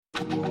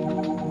Know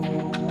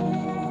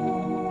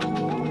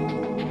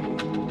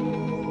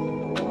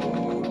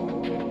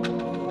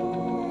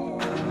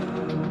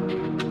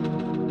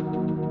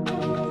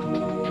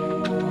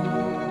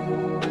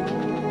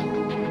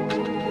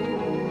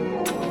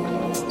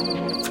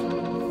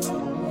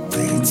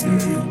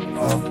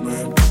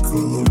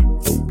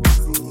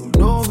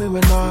me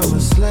when I'm a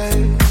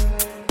slave,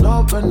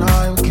 not when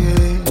I'm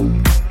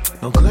king.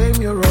 Don't claim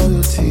your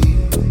royalty,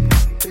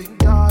 Big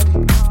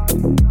Daddy.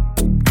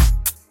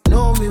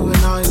 Know me when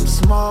I am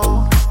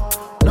small,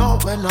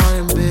 not when I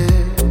am big.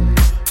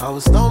 I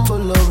will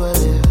stumble over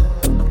it,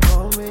 don't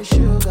call me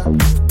sugar.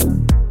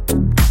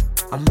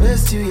 I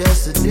missed you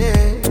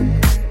yesterday,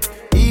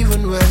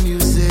 even when you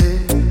say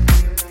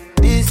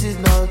this is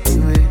not the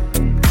way.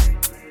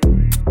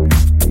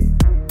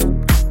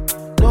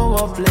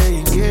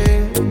 Playing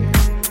game,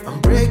 I'm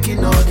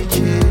breaking all the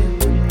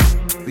chains.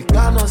 We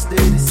cannot stay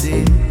the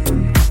same.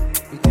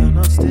 We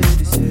cannot stay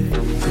the same.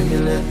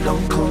 Feel it,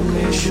 don't call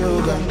me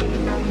sugar.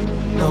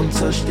 Don't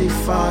touch the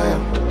fire.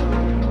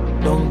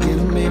 Don't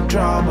give me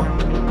drama.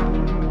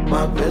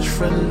 My best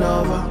friend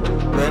lover.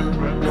 When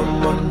no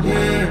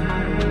money,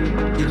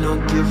 you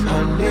don't give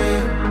her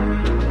name.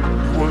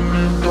 One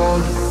name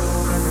daddy,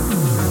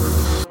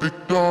 Big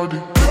Daddy,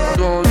 Big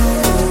Daddy.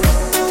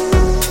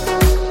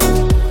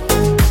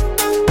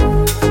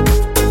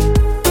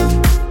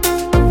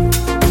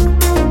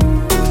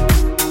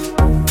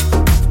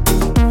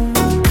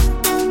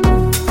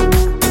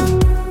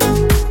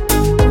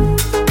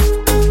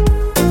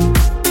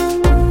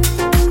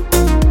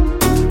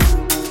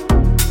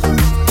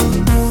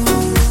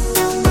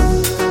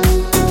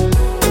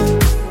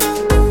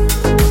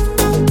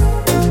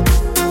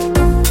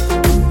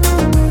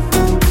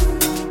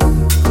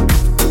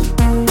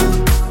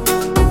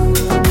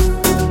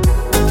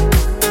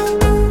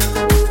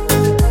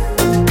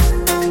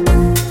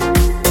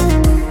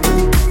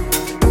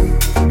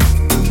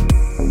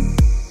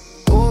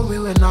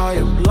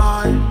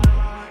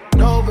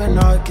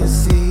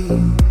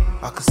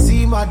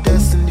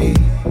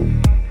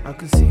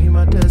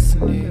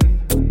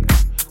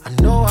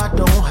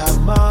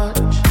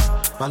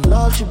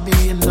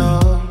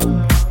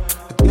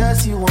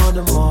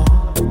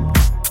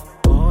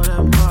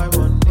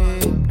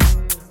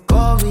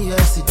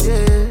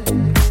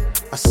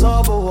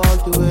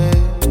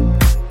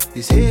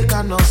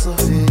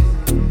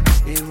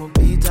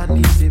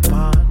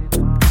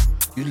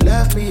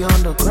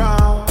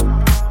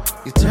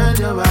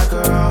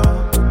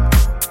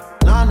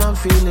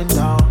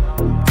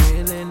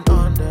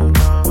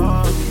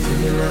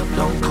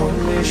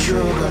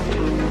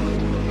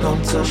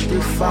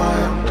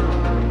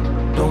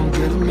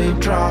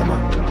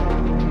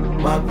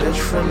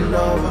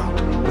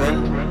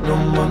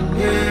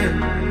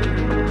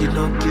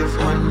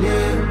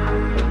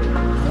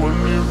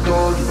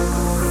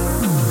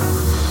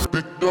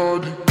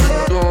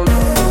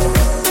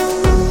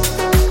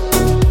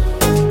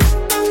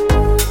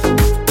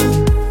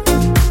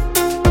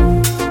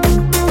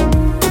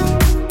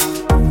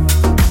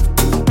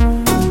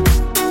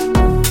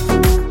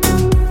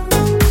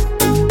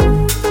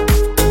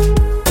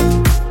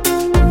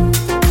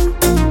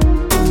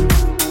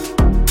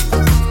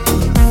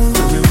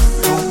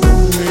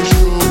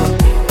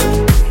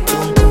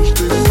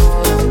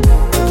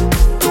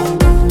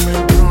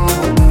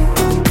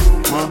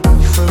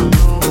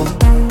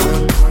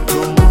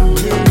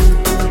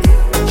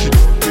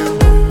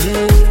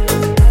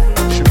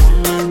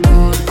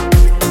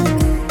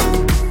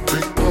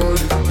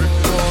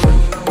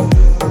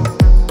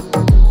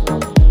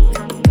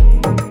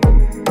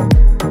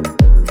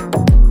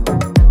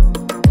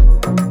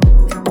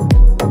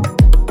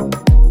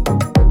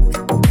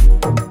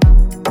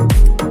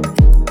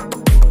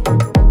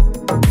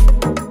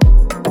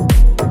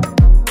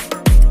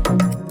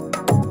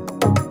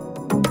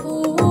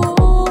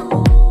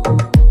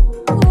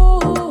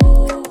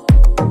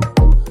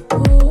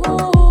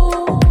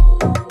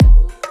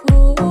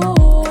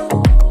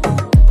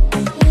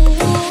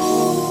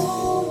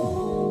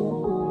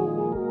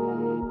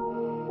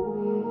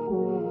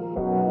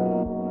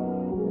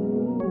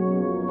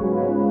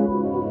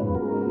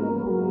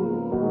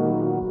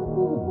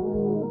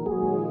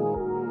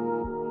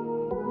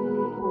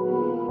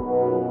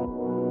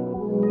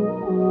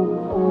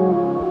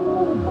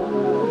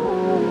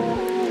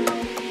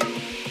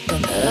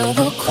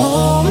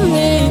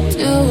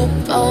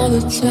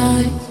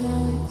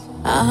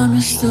 I'm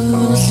used to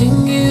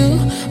losing you,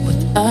 but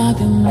I've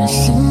been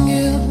missing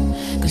you.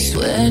 Cause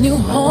when you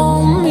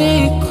hold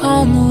me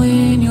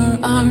calmly in your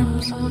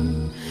arms,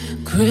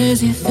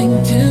 crazy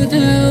thing to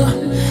do,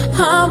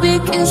 I'll be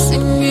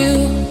kissing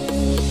you.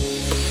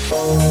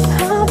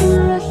 I'll be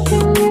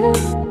missing you,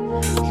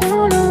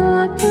 don't know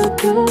what to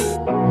do.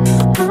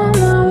 I'm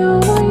not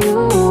over you.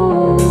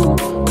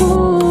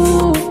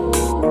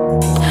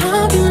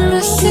 I'll be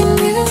missing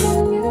you,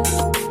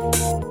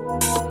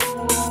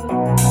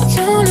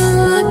 don't know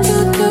what to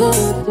do.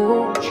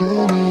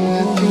 Don't know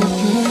what to do.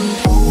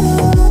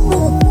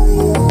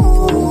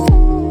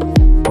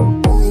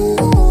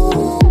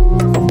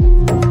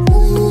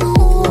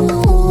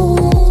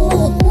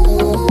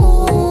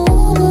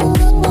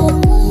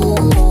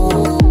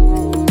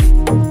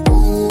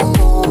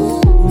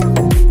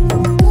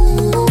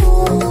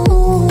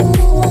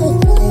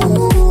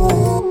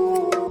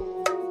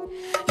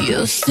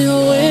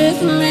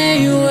 with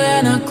me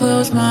when I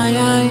close my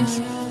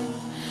eyes.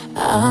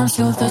 I'm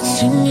still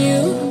touching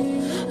you,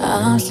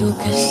 I'm still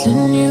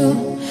kissing you.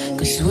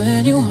 'Cause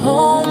when you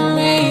hold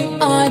me,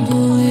 I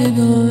believe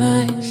your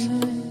lies.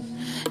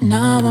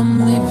 Now I'm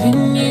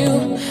leaving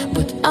you,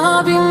 but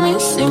I'll be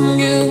missing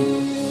you.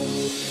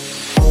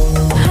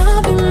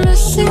 I'll be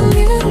missing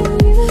you.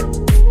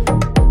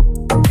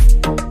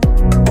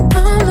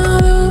 I'm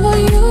not over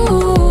you.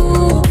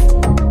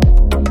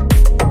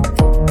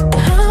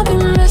 I'll be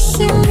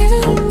missing you.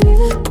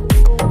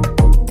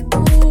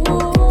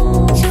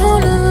 Don't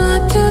know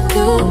what to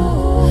do.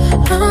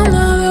 I'm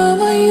not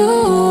over you.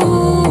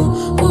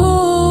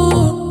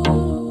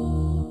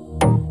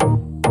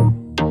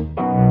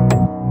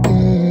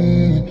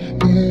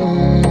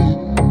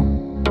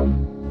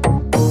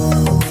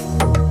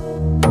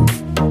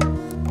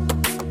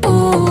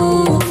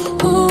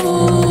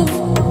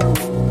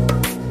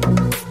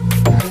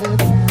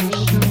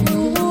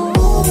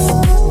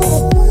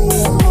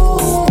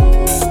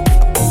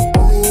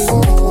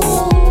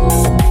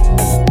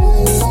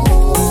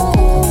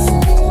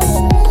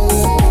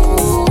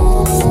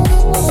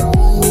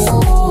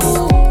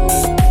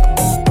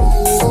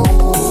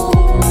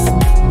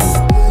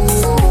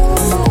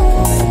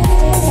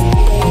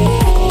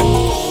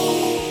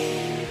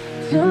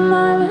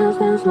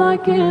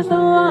 Like it's the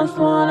last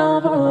one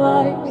of our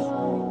lives.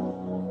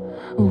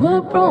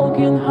 We're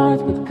broken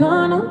hearts, but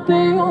gonna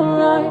be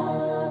alright.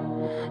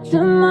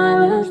 Tonight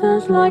let's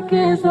dance like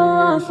it's the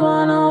last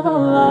one of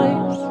our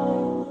lives.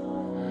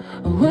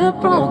 We're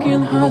broken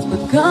hearts,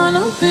 but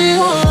gonna be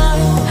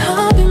alright.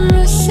 I'll be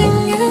missing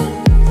you.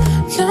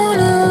 Don't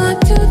know what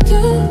to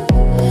do.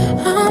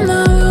 I'm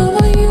not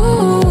over you.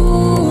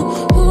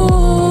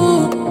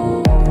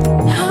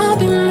 I'll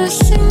be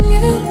missing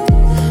you.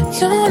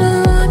 Don't know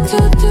what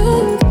to do.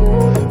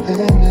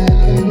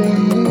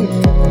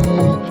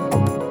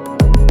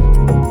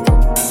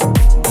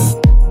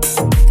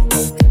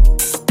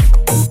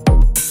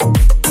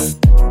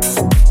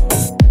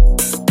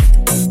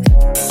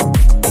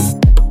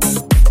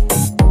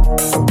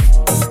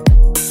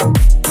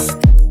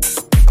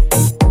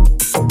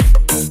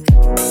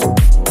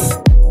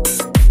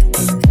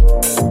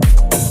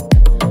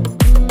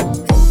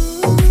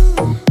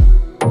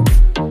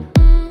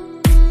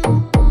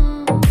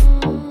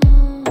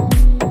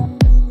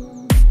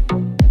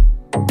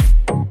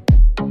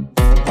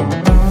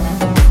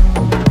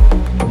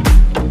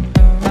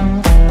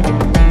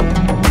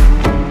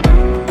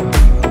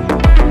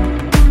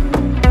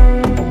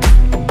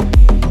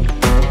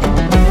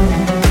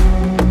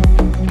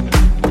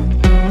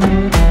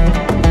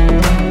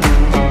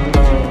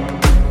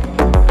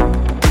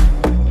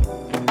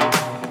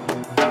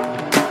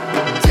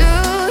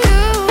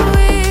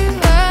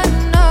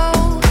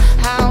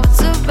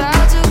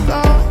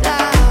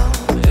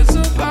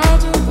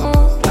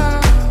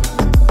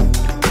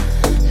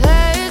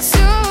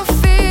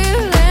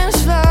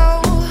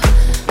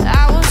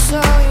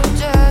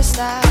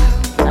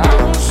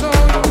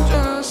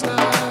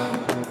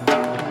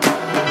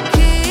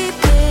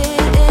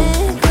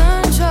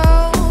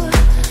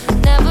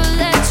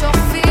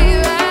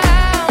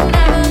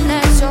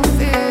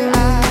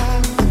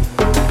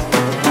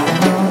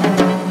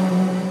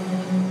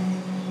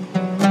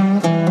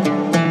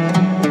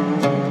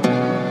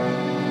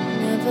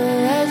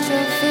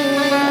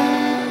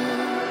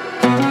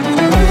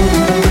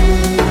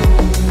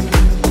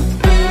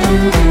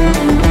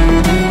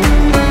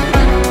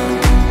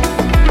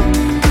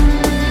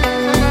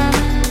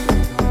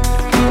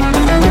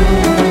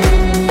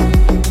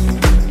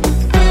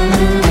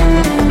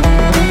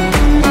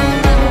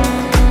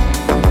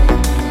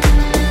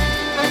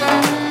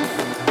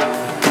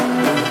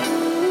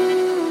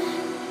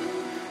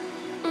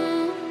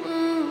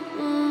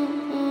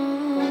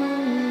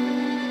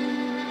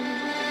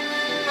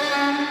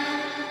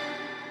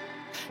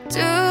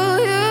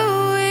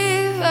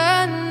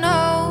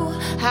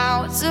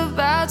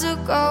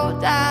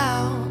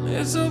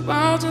 It's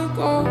about to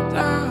go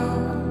down.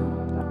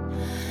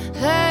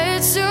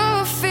 Let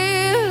your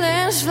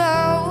feelings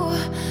flow.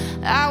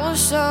 I will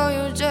show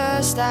you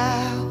just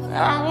how. I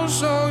will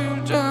show you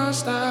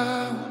just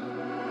how.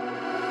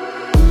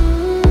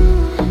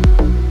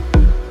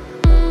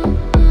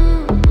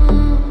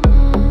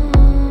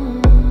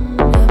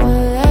 Never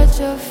let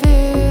your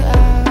fear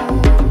out.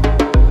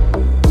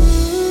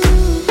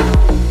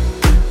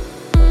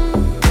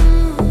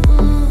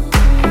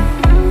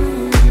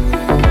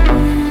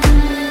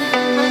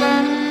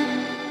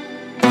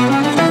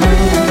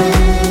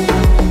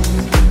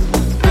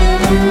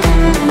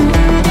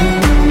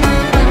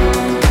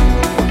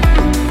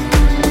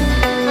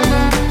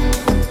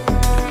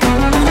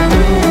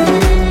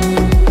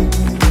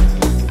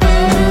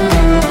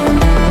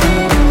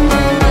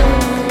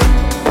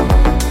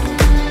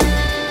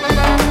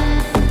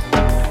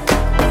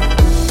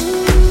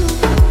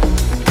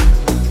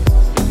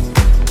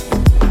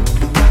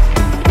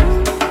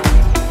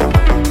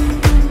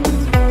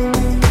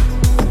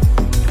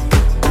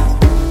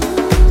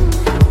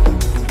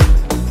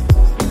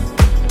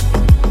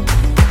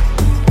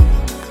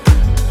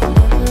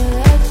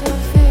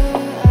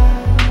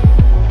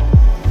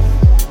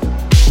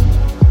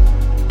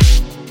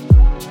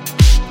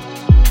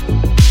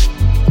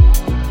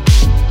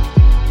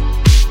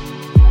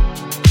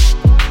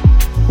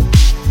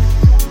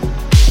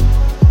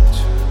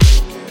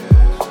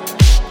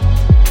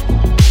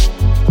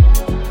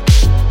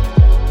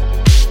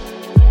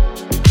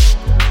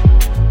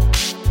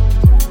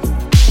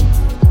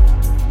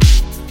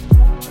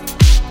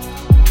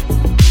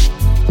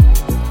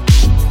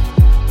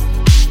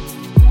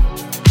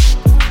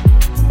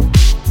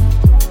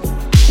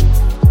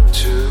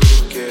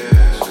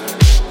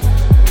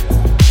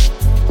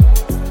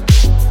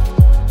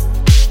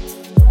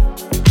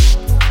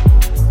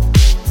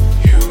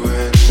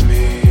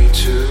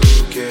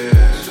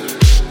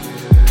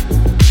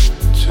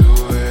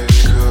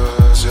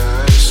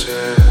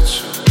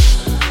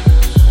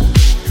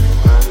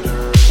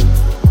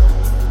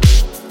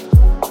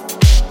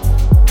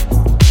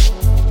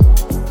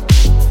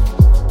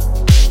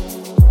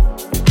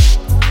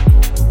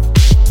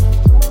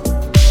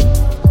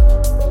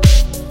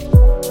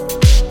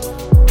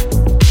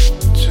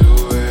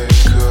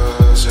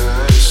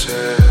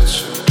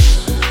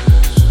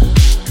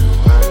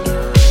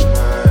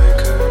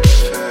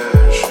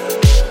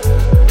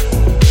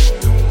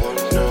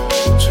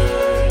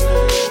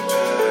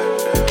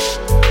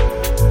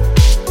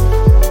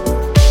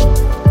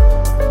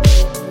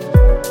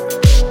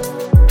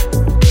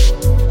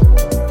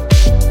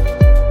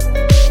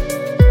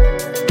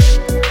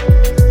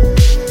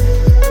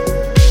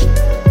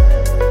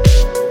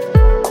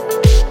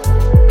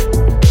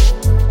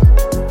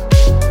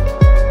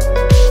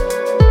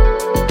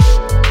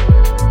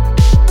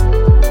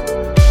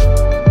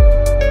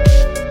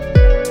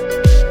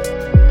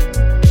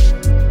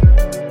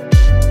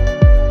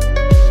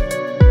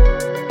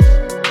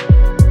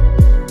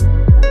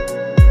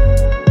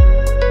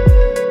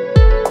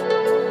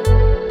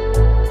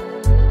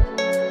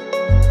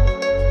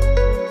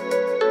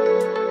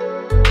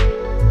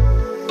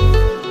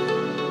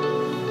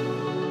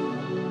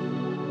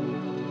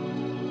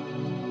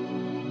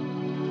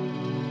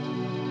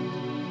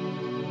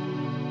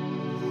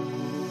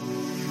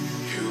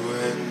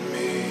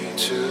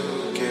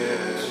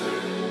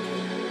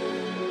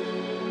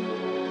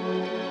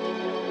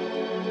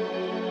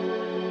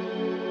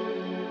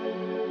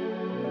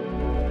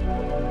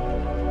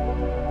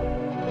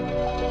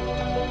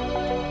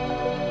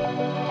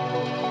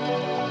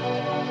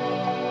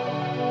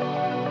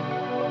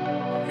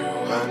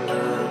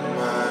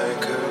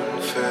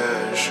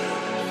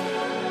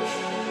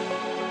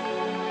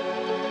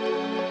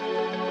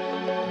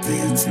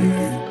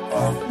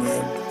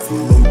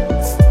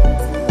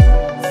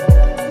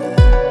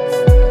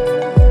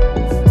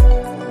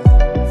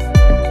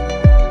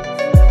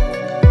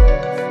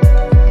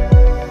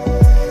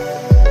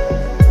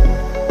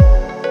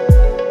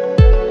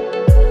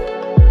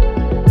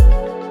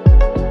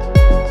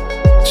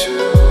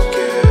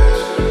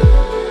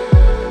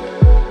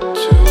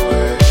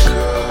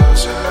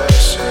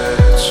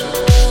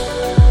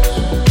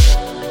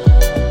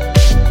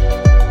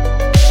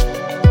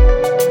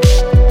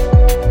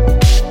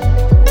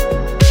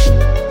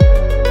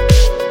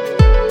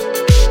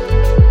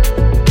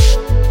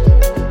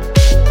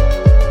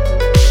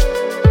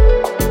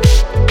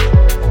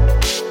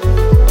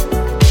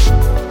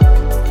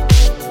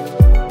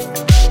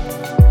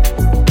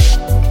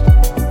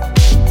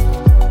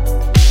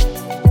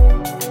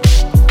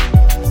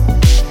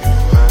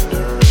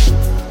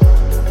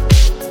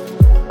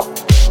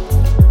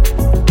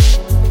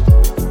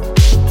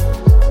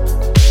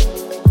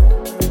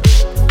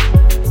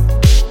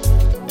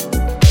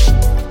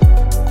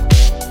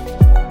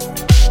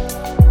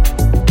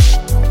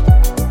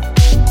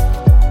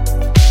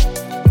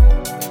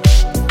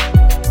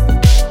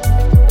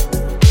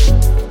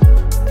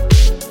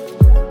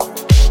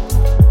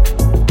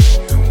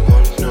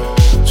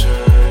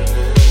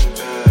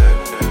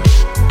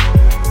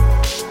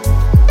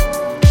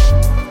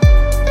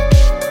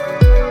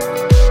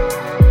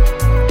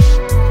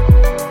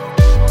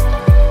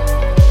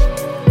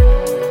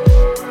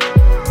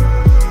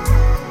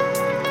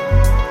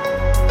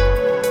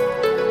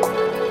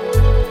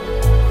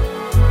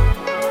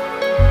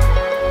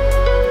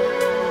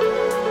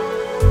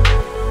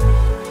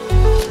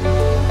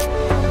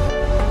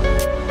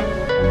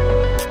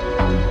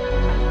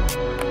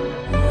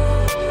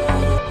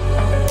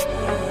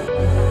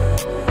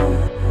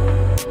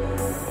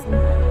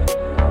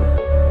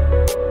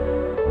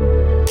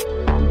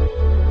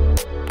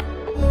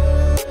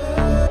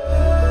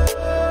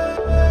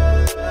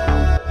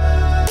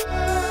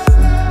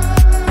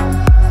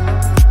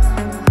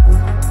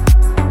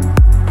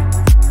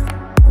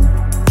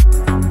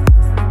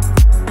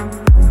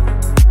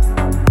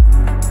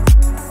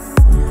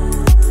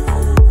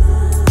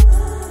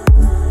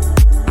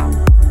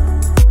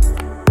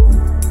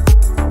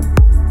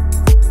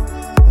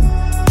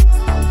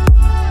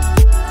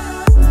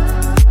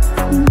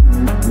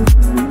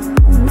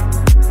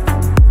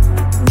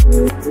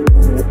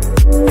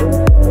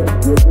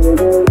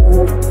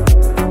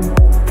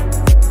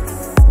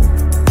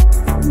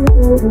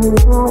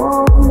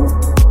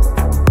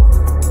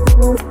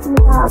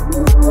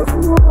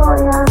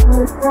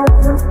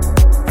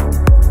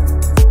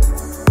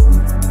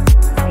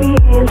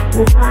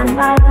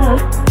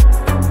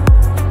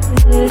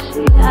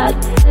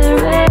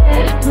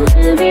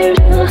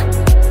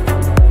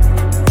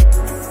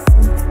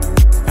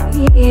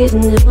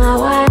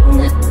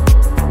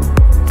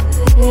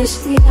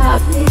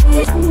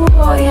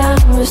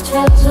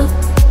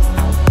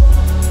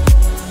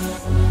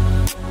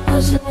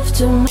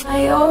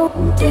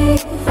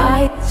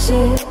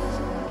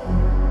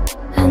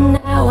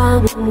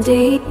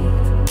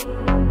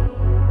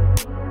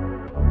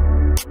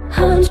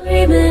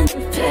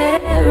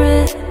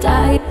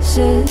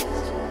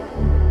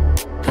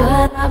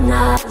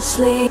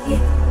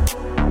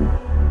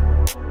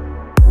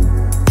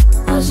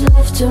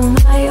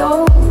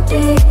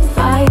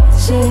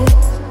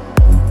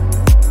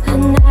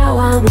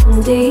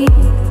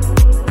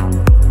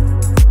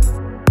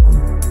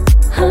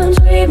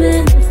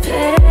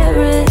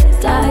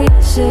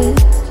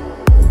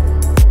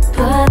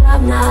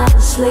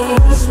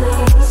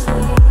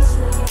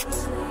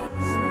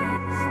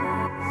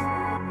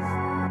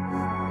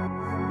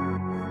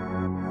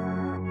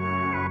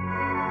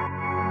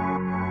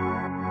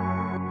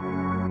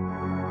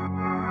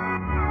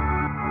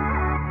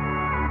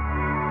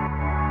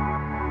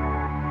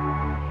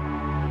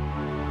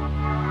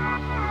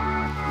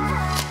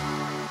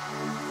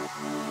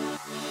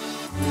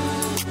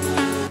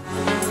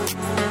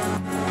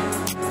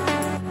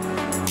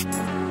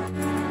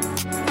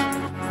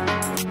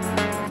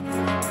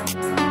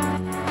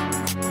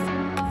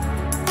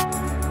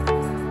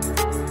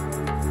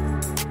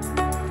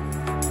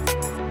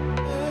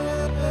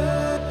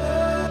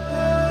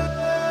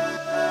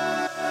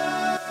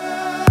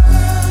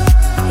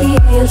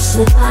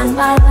 Find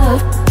my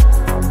love.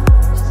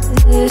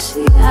 This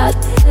got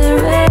the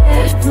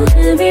red moon.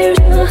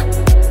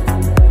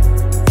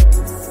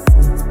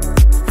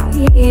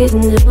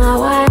 Eating my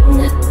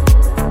wine.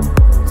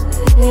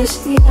 This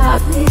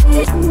got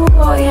it.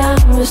 Boy, I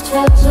must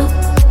have some.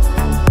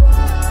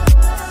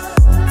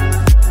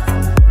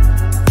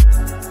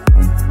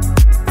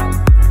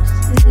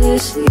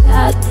 This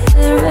got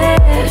the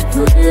red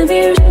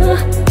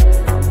moon.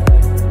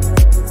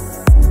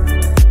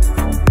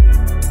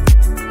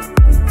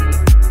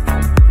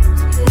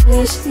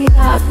 This the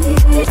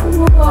outfit,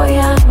 boy,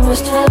 I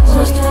must have.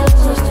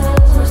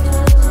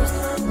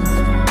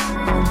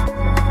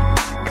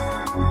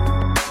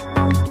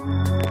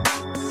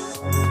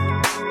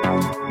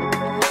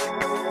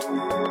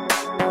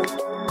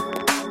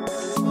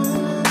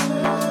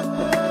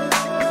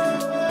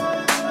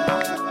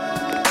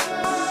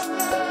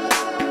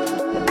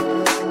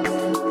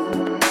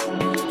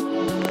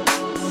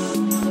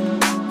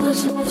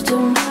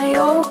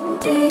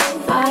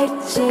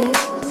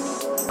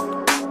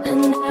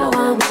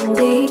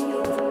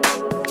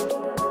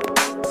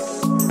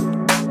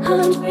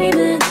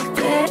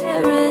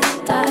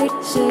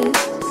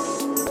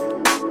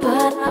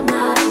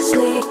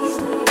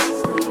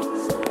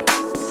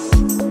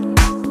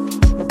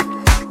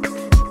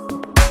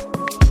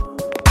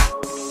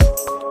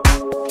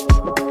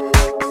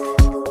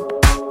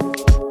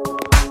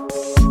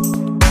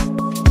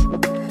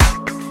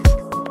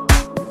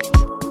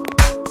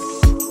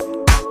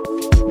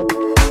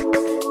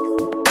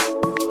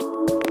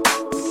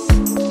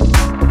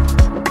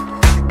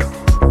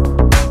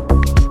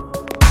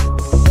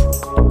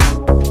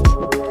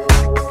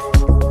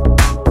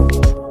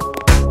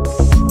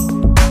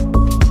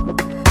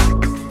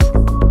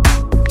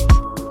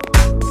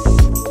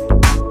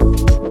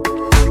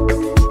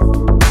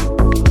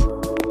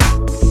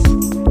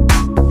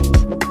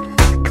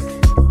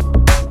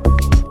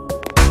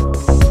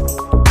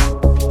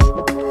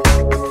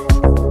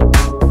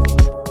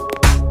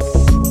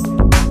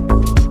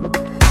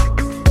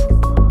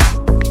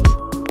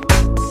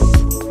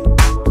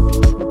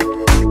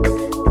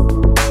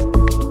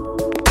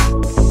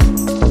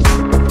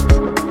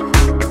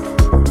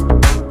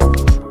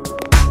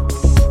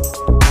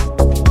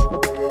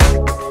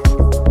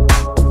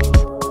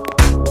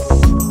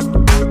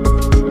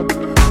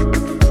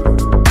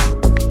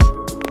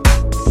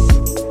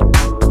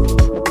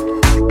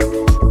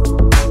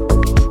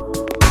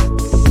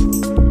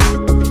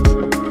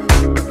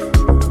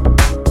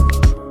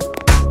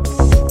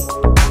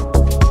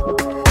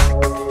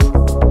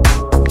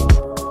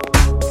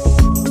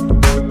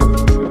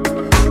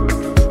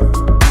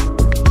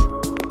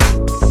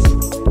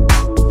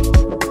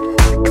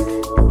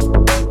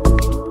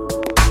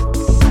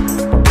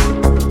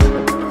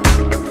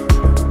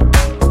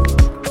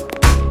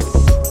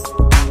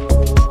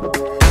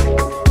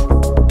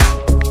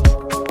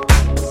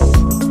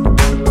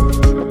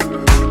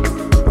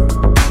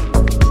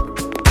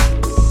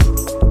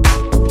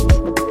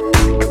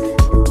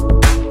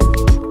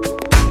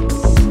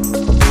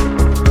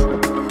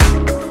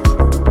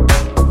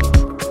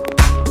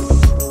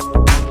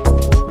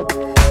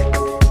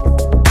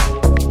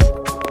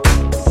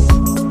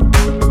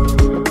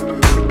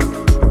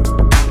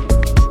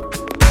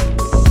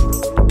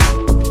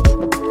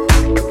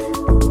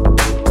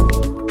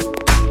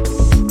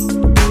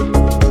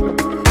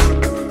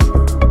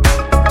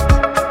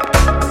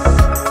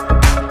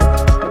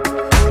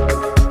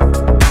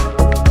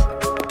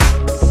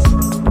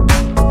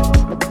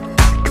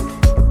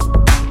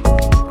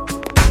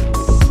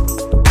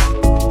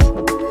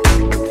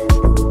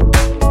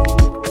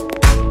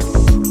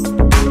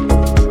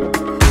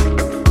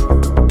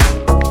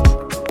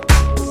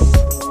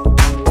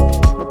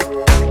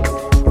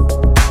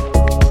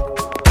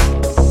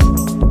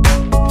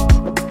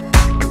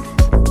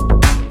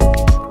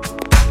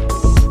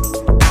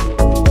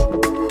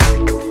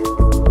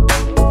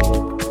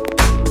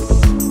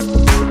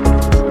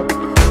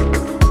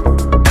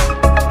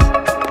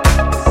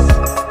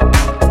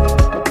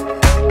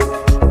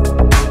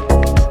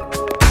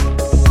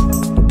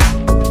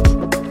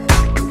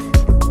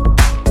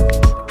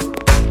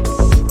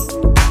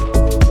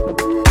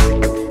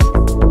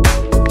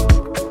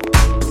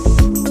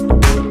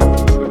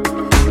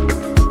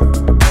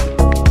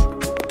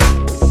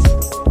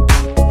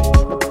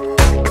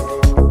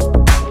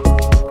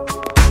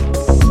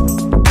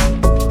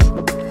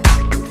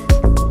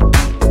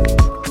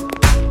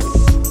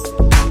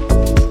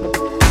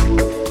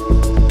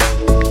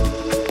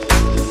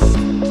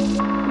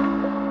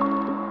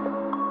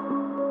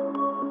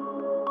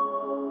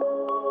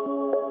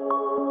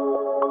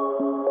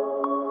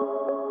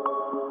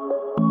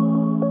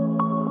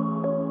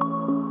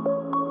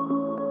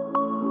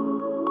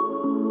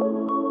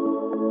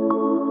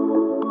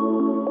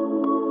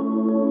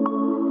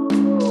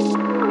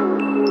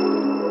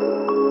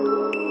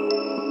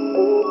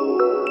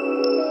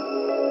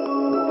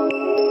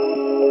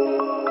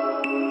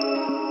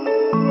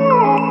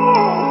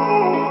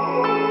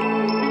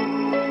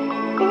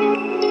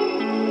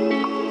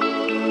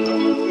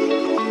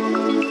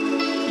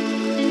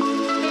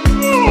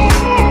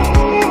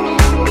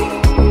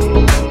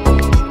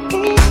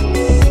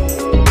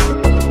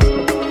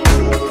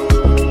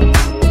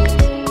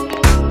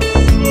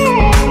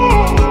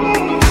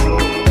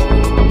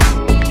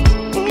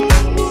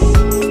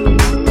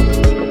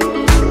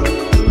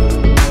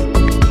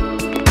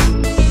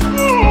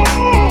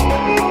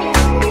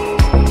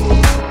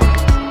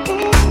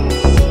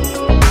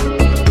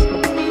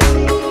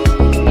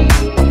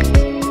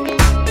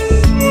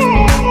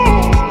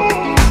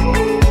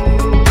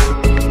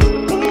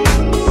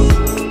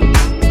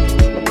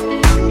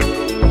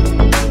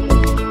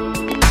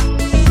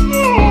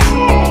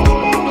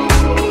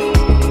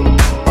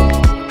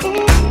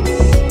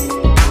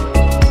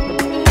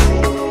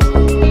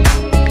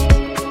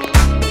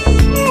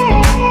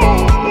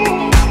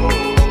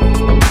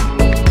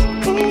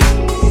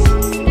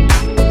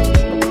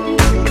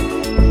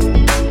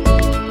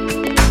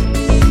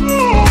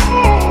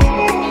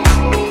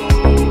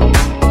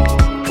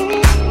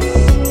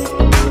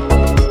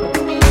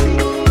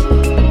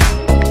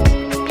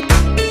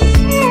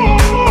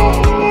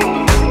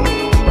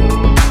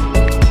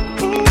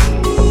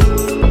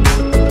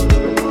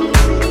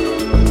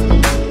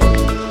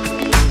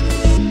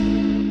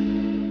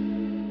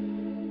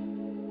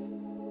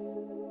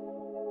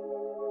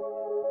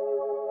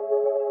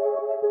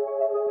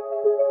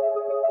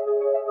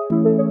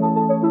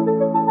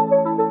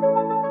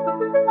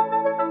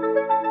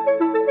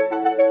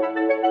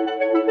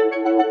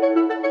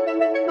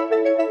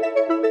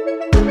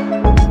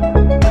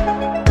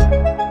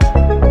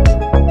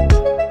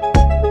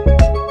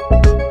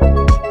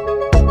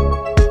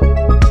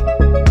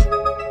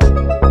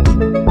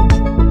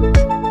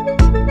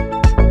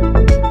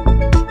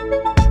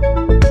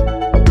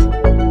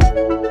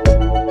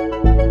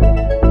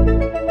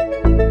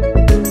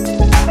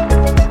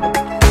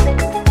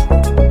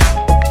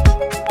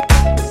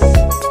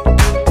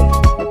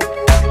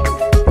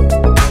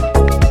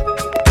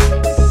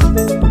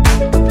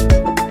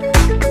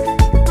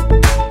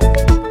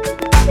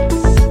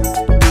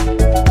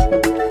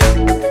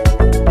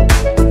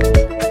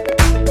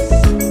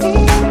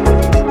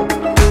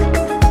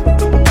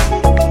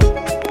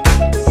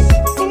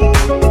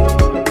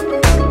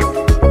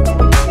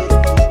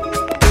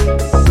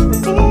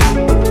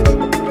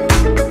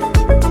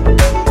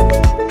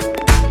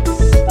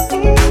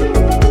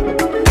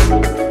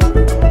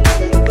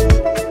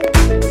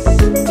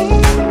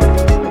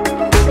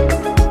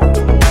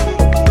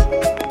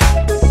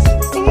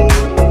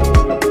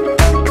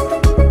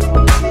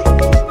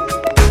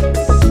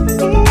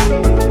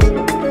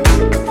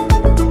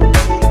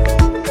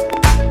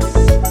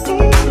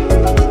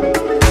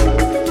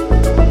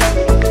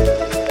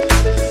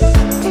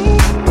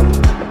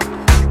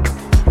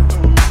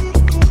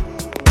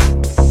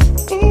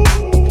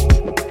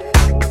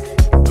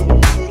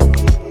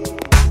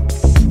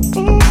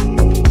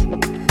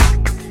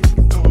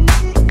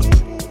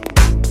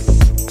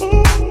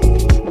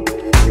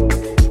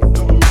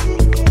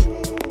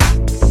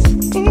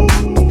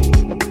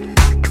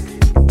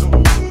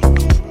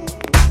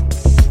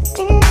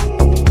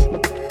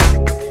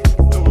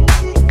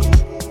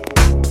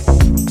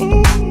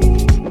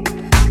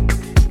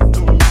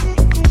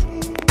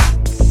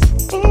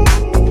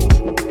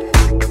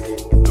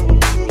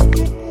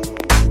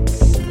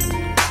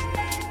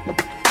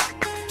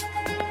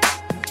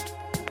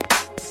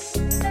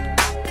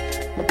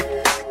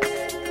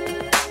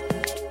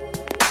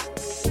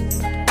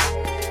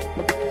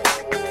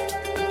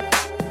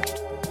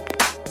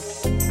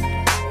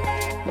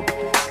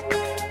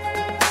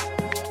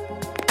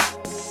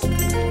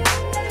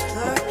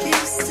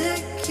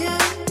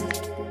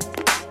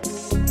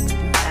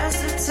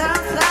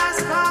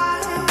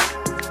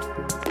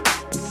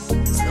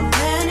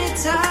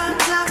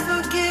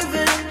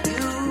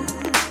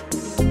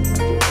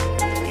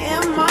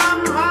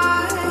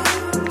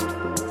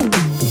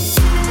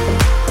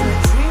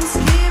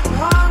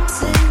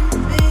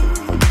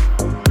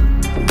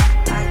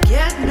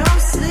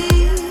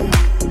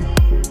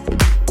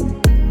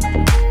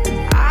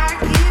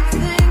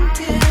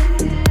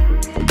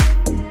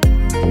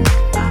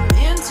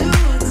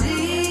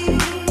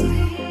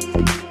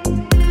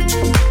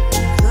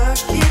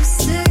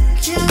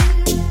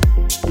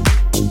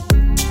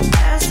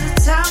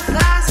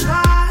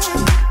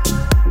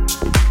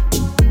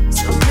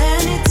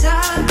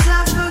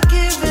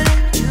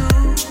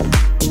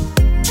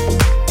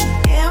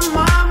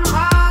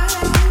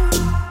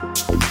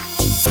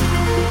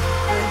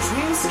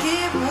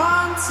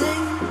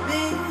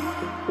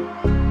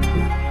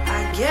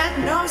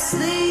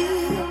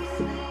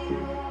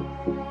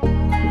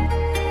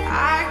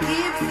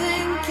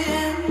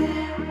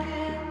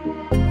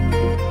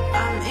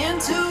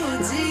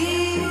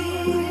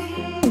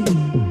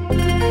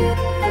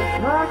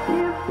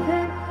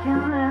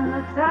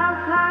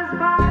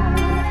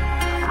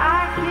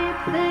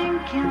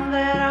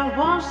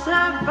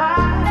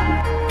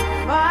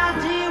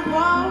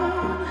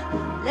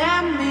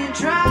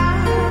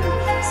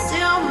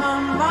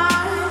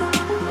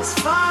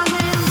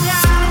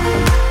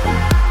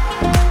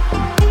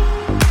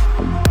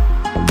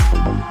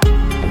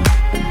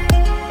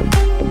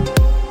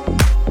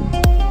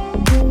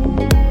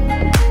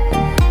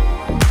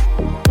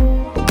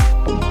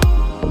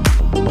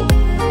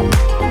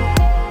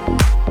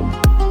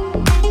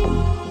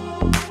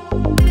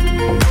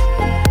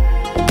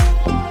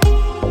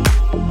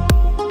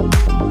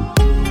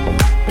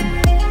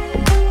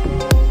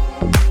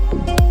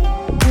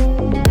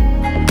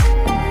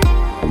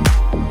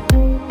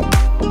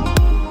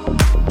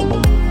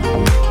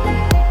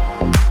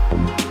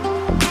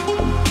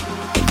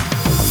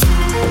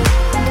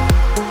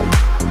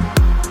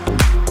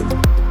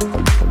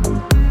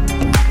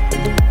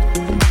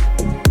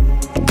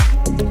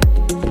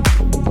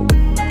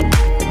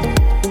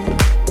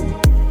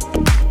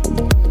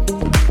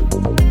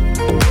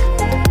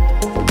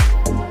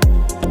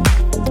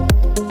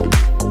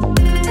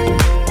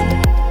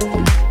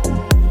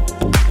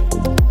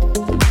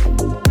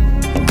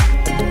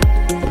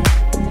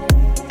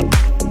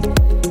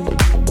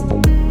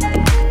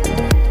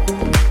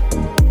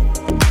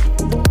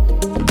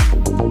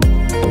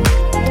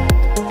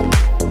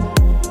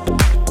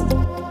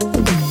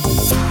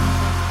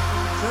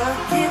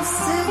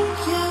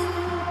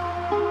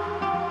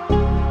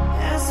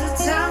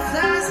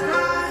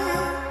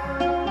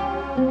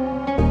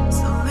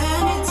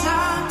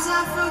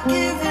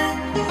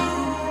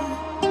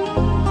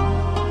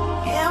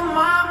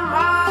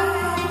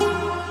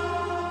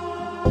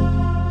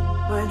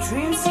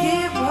 Dreams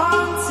keep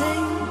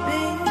haunting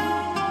me.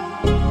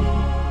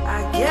 I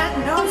get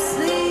no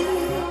sleep.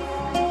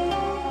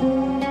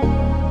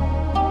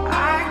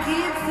 I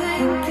keep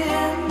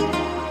thinking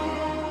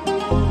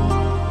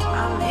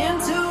I'm in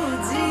too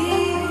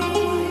deep.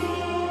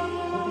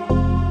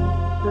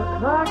 The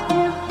clock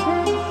keeps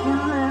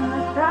ticking and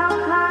the dark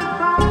night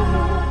by.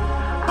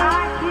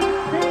 I keep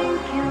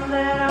thinking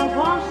that I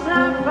won't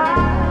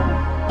survive.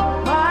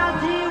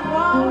 Body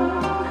won't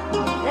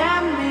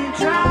let me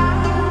try.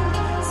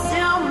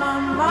 Still my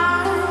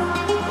mind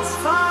is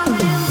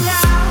falling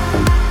down.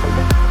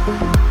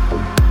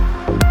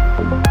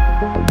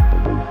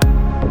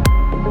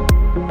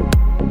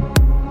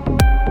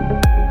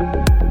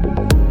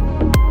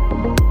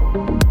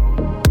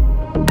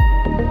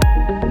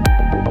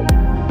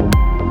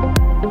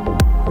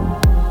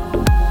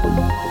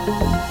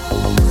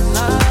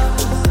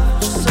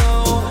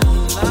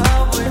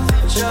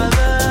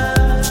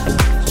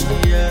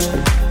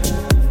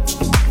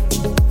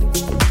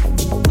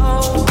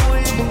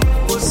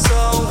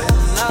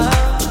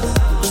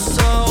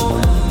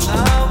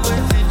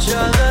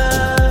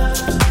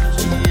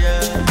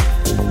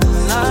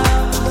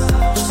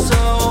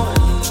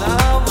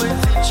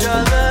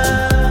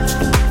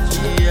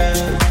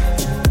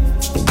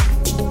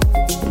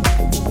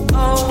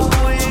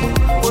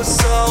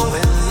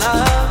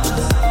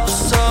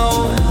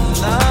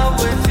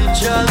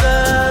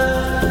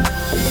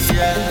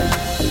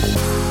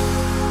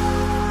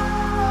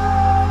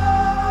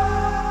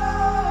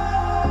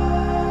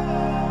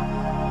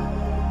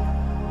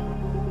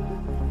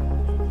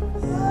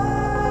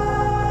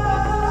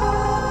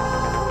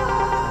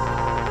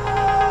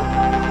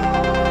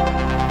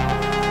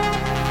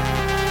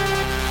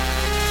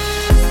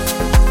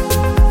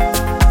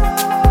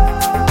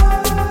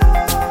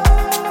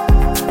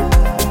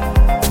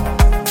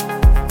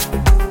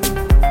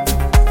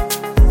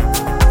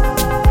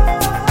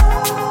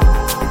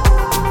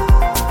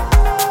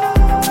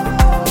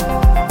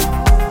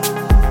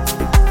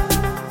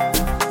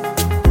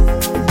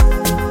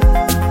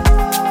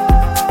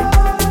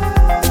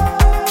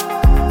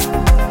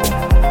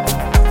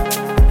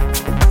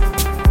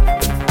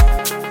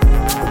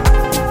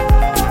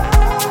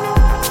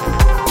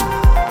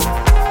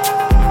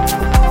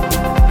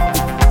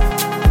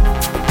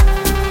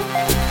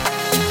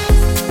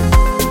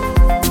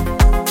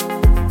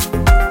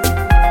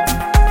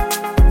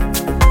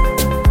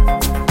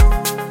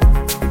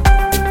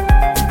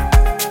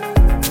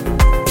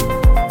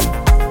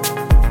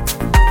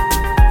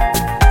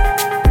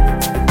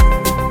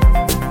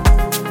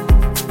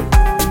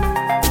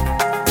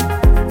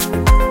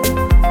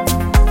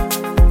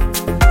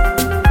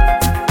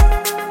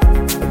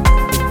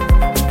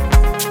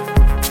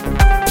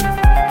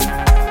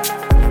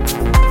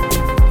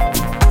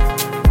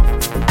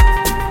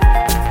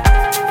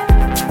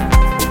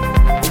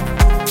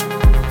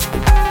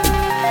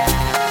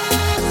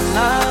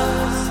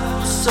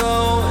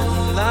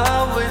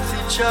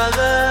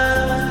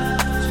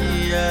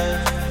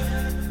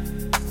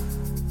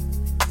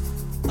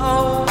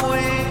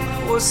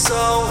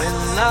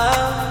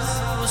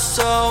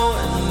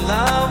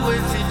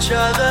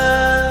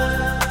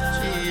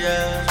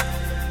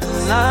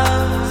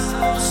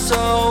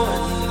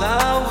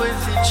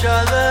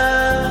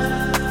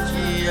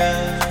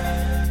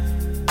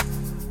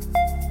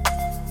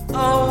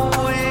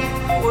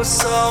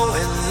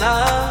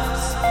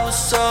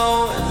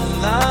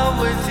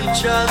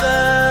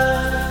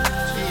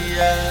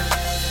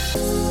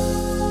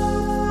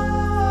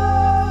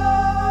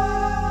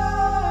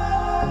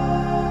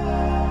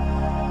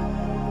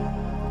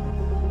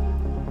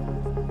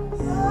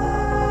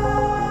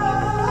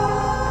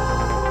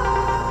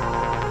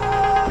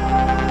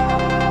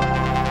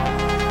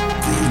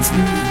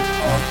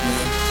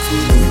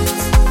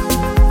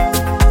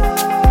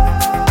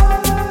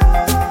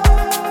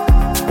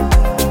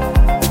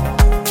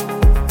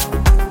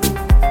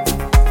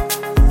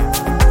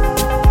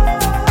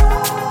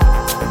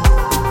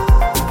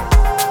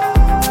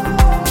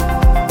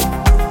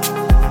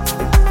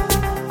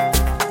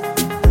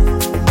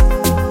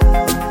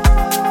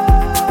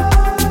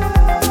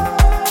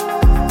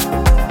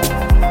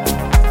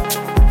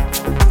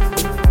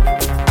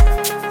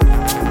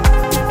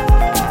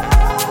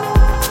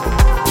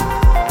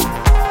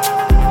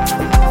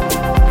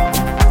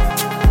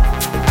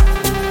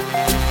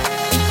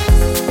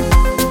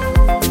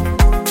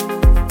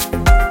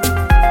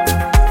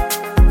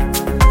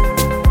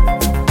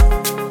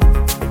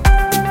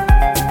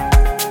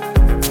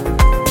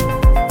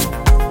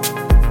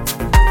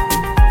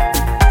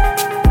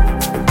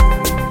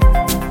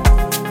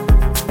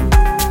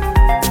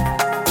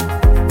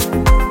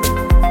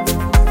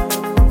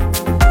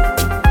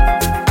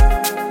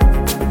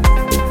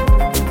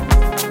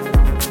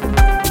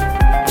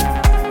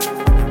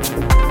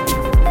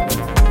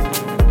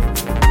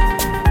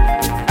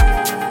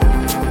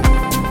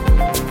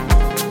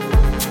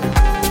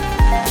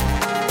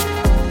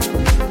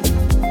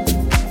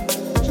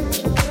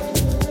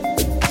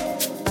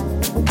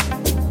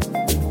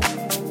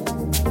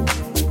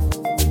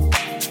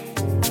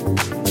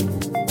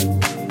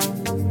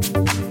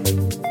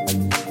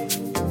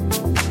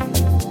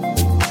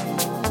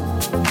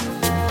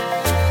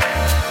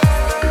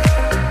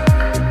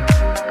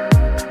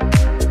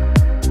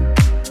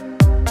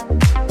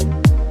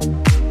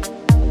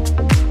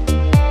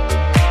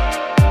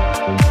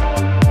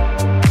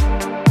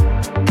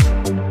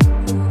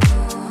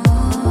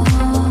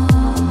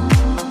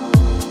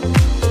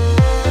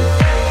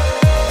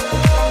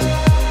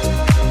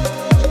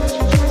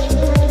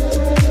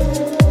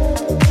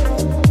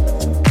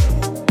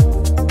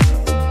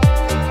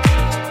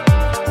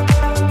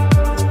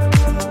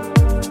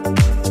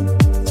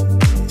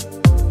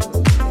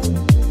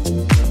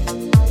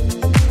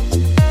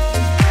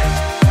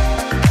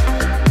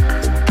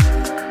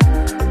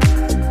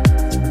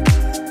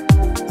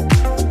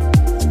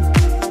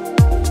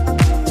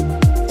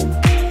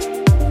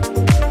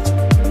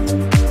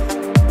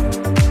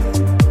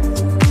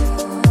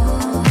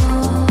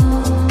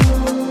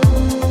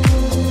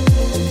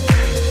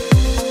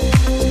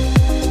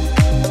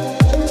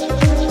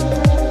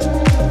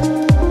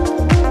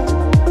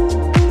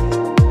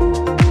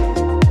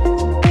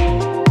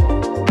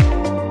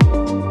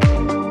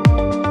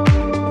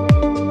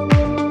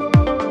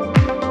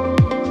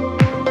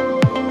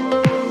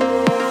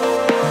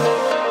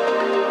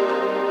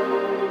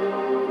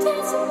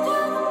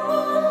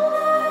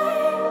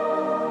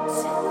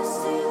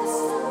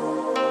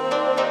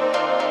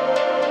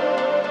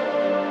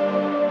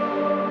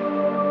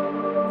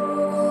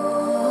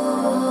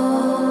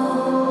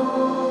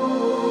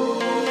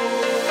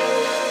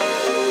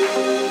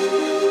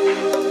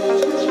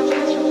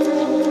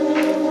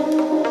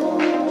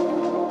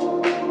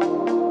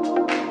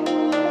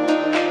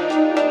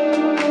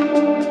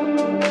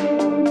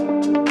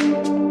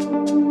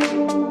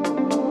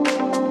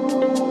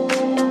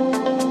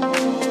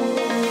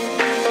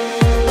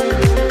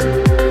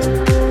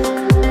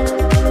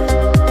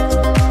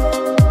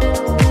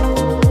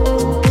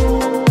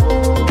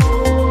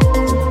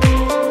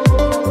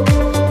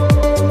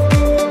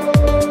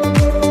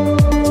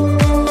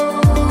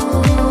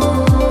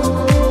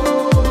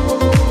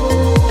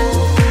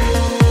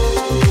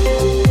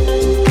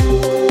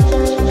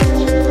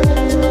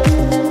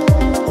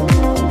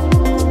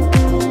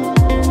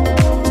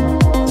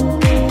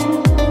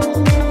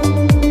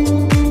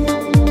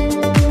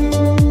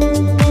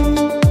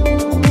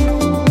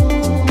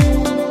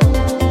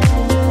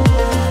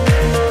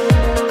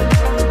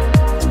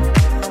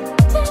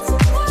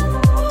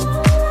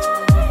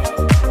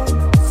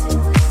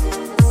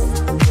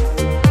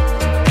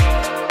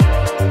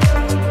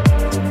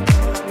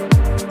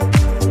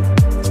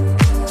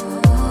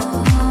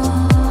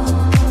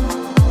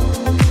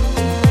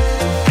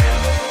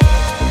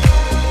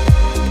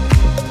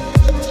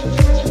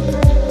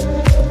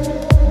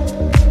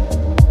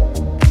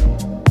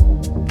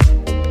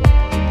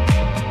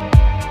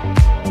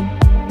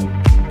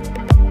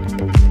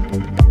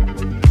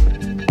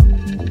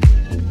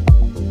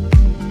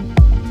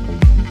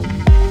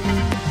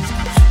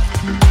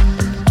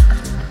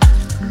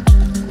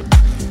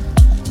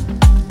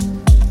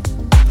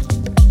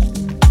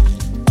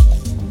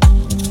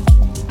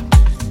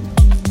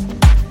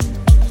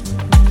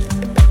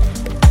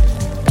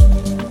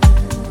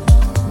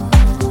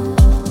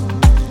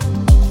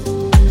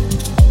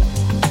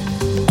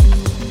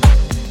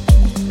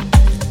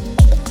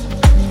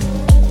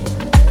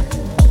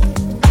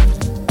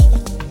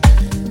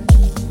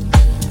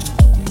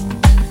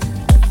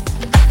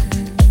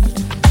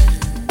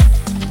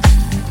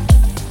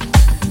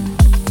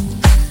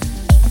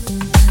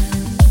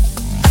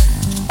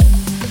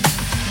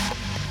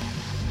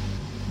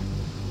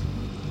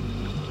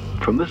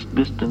 From this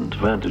distant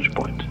vantage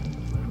point,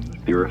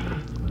 the Earth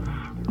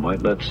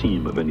might not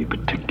seem of any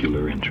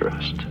particular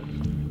interest.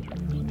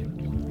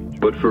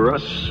 But for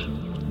us,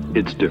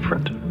 it's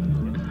different.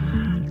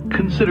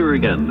 Consider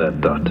again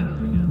that dot.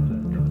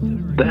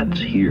 That's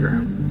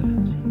here.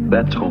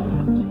 That's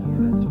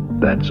home.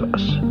 That's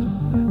us.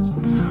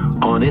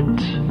 On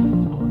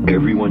it,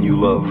 everyone you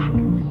love,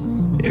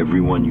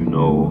 everyone you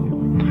know,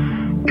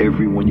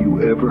 everyone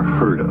you ever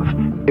heard of,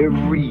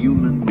 every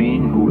human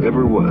being who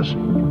ever was,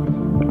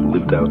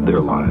 lived out their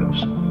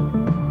lives.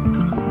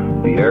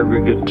 The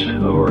aggregate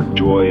of our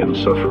joy and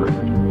suffering,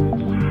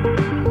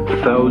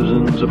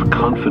 thousands of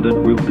confident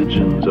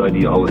religions,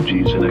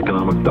 ideologies, and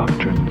economic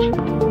doctrines,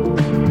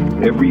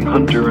 every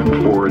hunter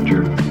and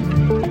forager,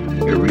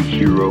 every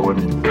hero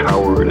and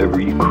coward,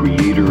 every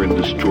creator and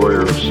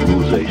destroyer of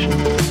civilization.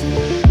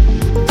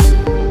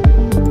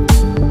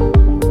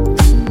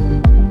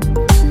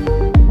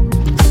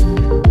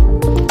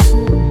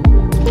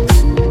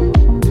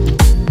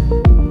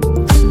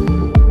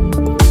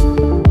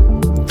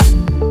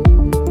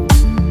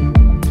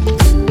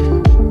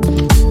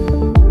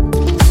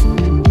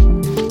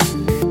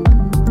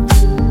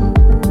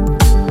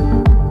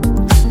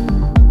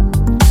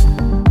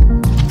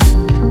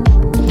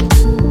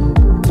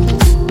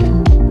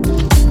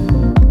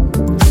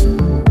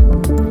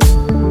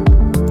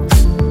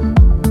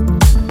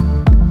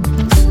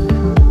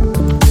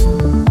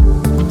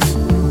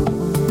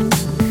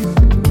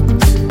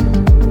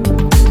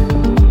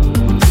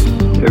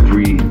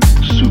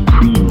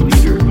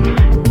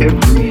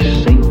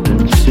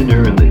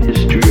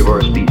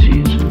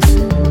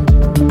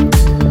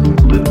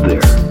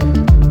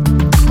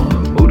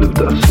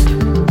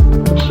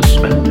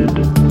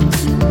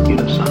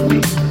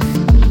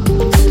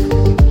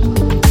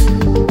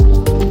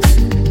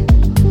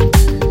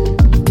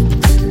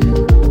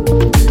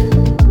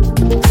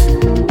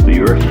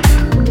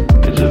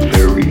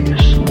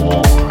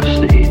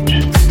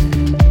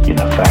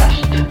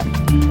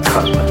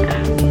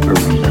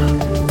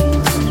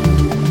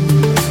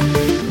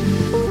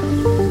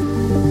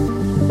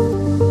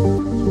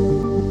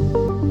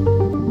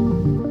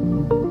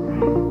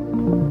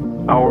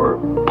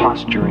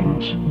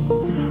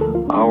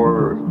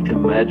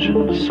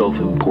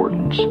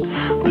 Self-importance,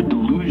 the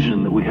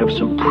delusion that we have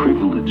some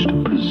privileged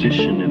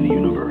position in the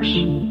universe,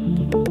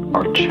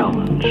 are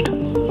challenged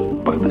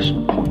by this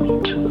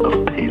point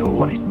of pale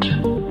light.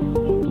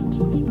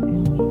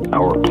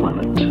 Our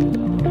planet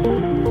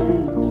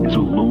is a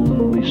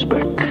lonely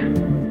speck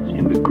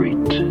in the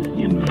great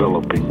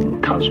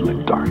enveloping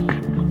cosmic dark.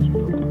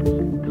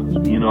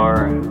 In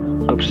our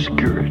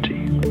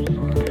obscurity,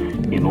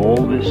 in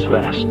all this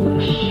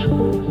vastness,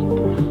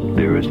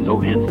 there is no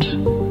hint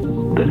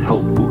that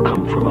help will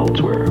come from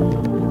elsewhere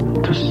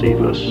to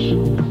save us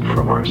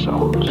from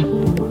ourselves.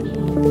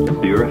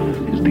 The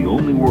Earth is the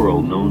only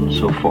world known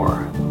so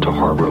far to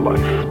harbor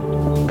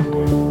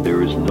life.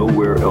 There is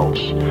nowhere else,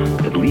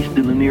 at least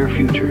in the near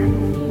future,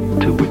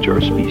 to which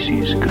our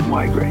species could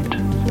migrate.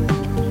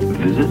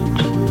 Visit?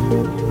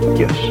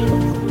 Yes.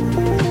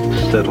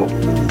 Settle?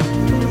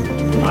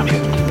 Not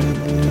yet.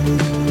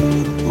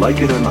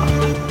 Like it or not,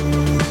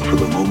 for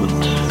the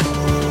moment,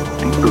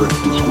 the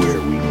Earth is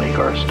where we make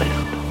our stand.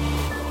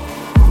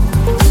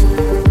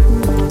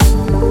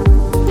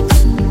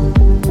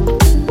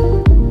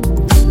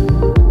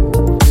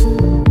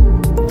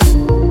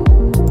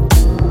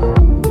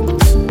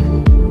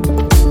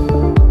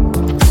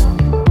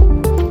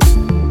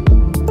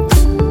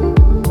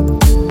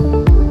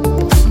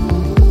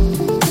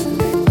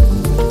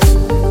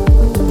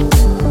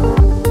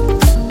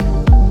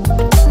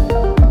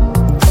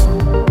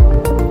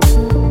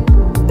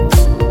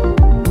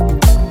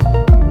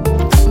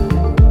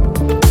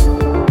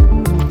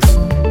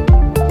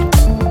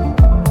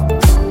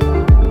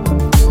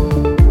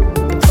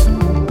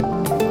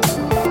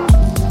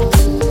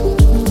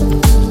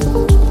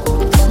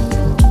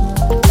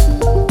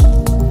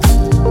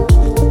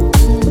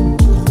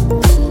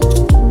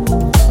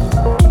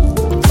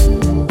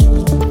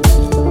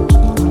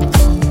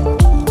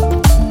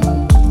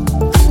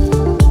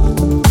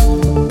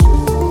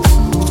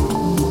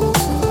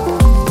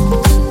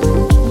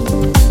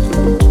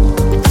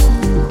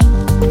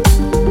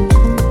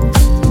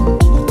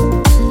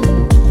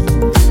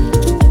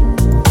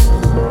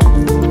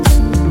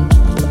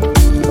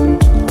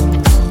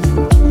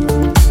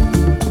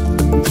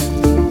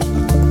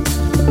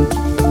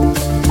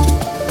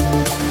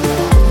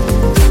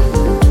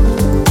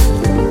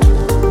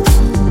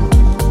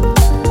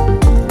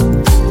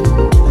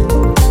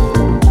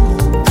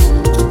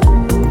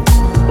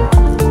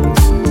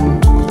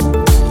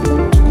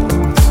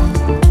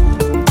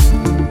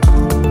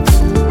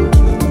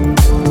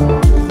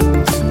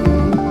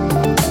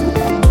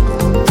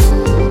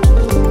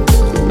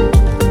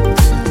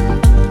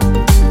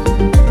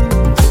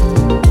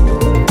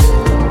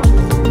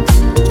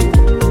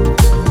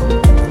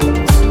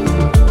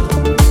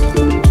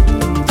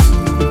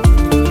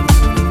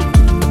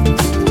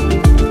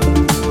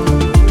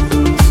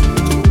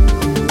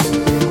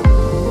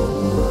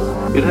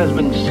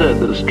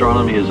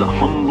 astronomy is a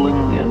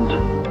humbling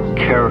and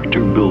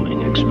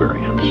character-building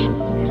experience.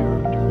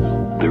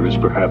 There is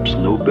perhaps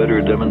no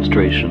better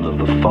demonstration of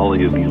the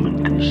folly of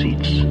human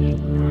conceits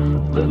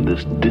than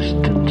this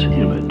distant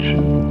image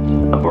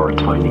of our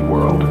tiny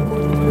world.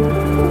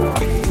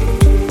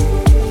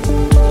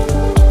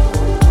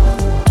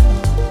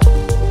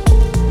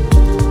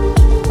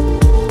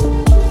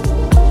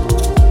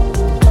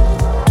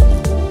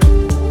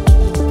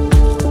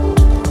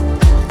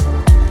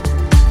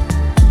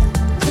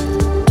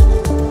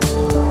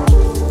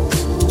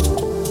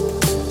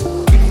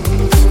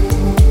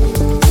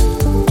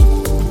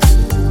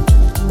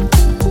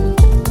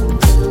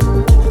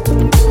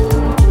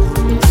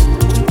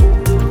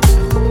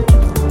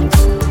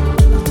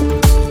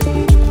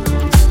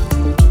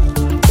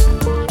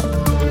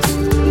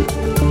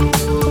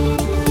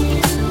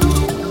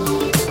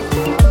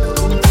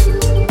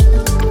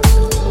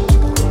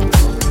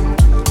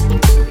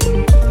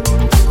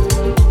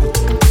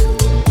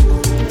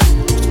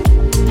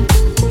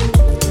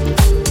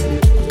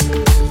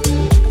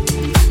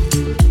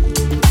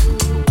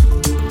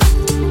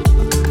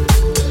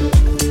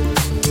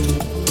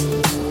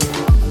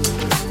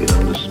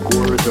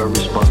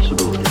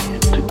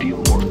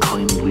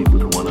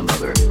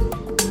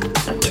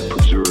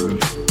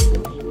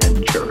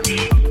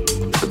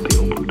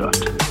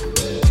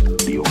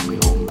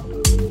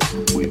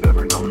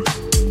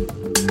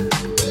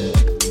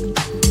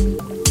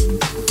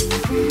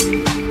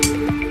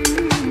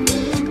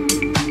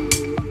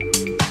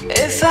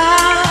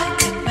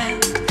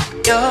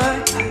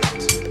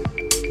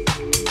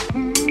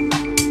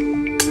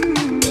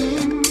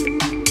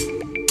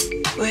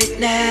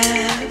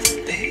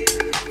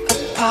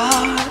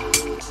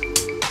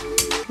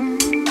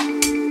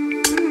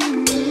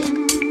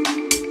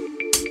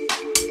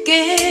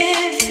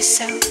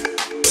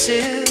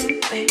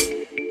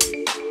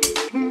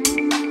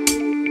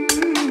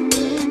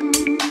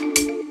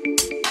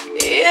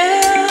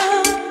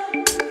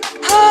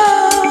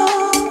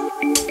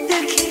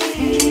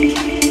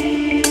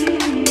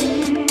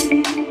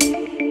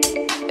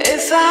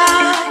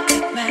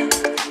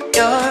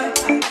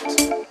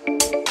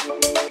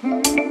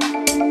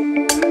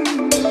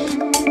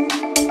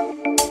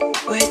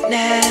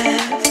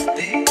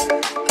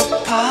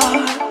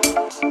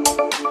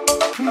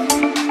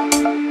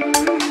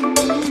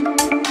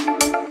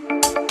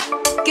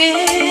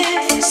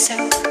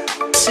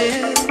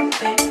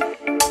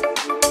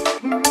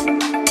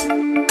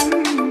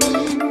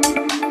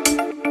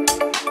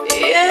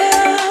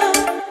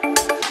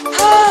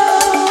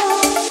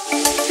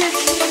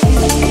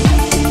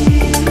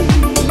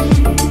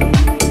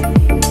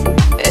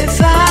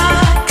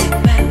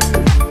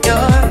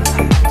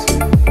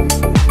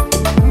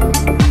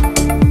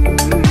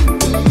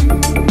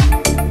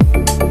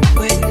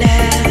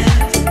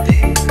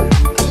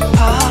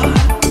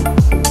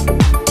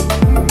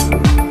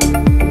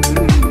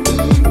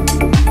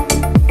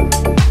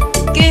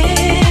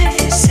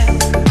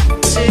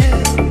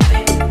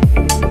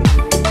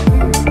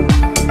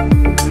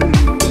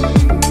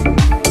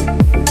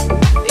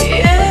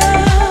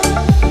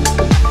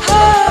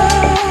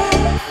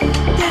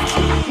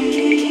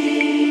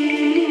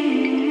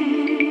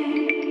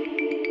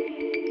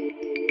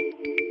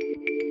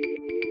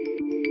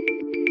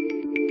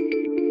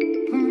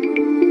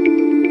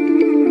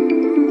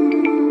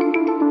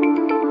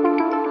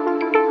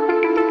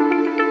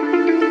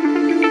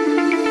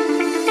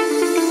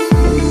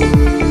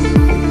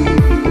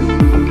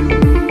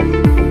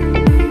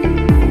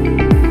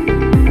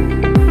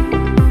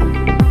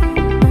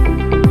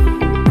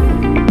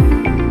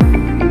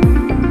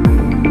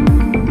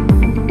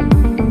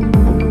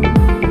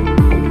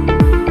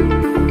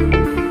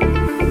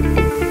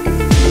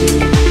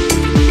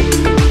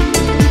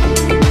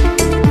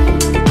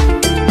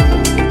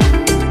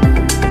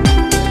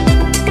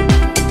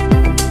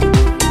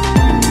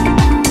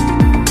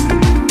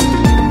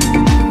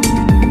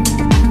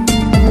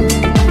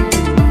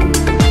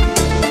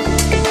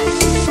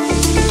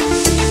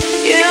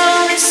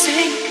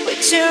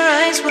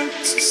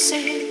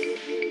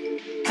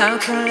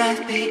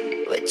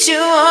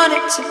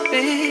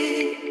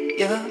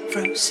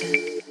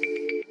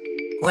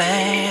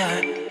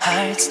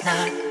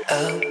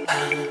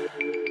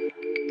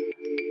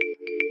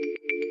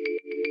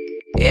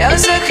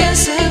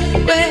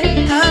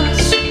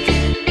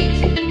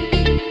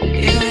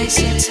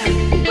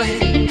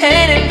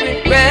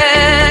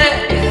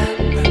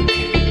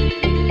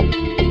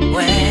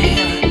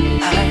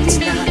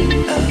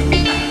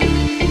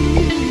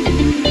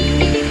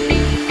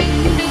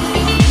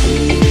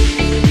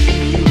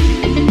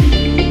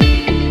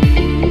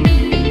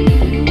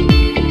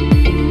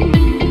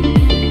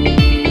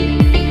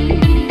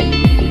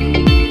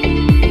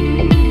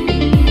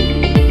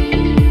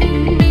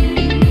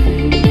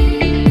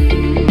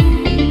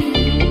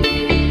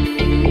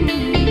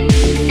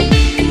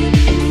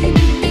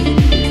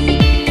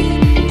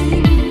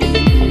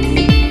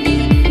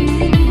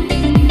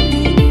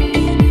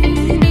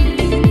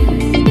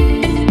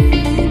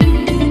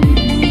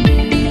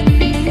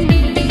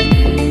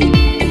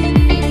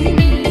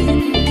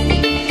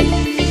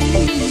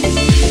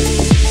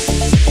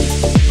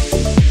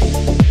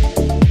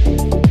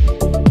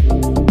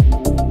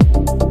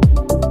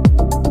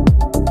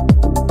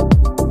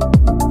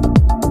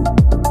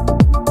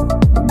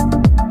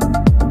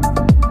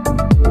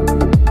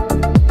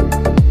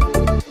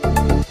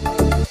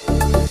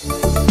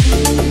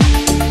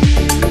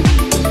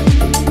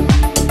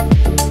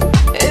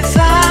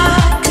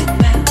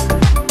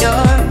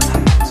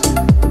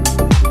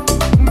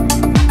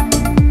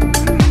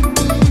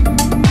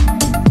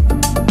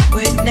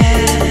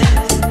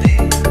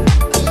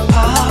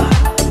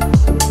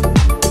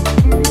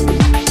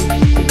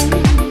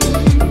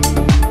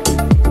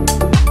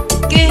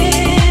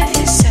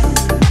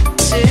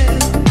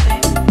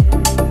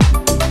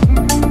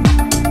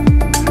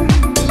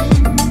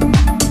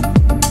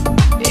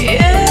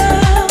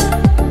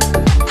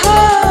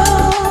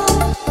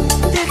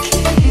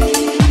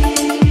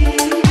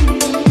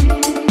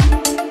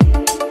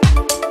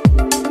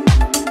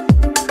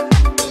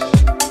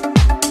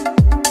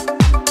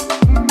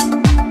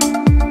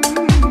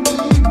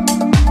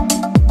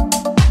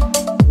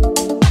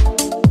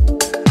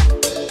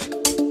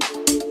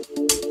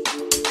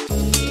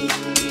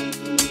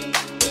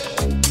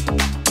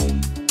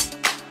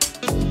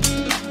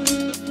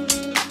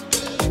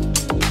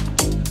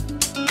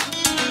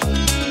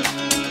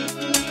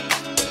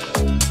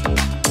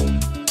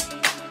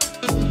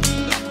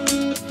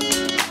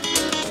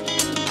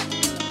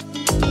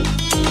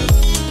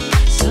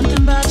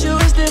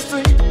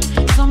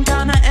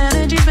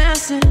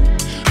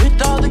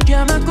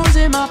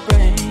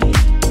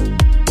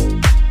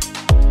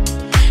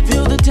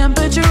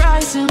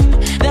 horizon.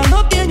 That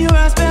look in your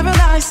eyes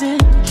paralyzing.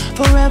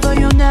 Forever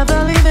you'll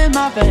never leave in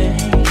my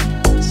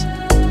veins.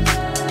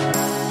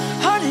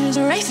 Heart is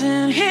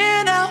racing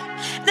here now.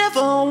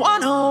 Never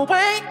wanna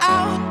way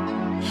out.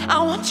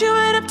 I want you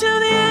right up to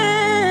the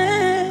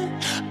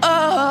end.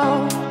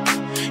 Oh,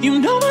 you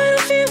know what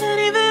I'm feeling,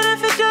 even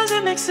if it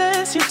doesn't make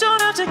sense. You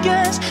don't have to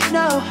guess,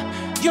 no.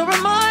 You're a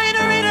mind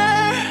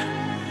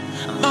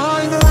reader.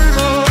 Mind reader.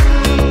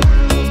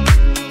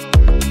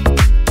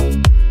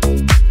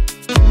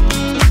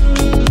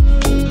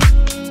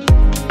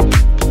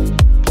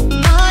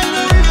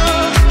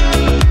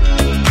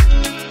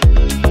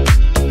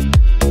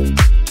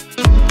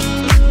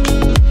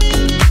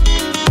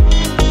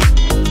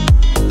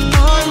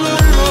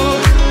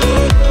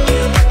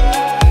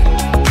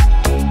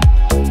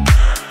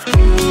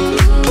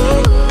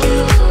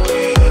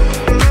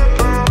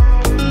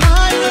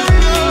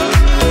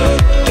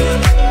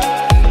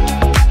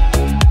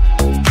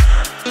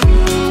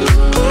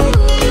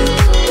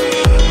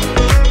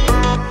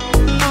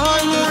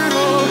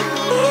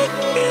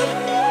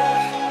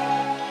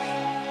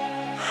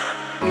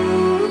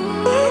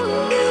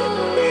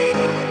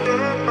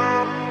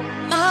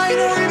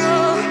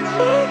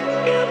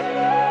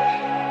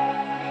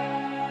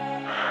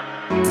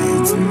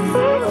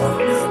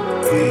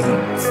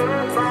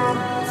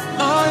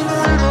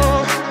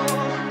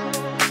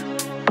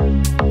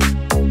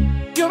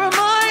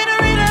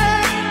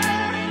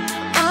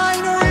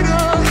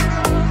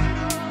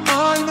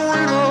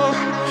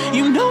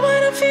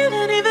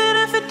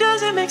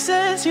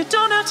 You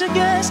don't have to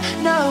guess,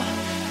 no.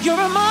 You're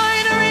a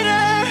mind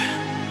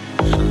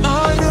reader.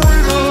 Mind reader.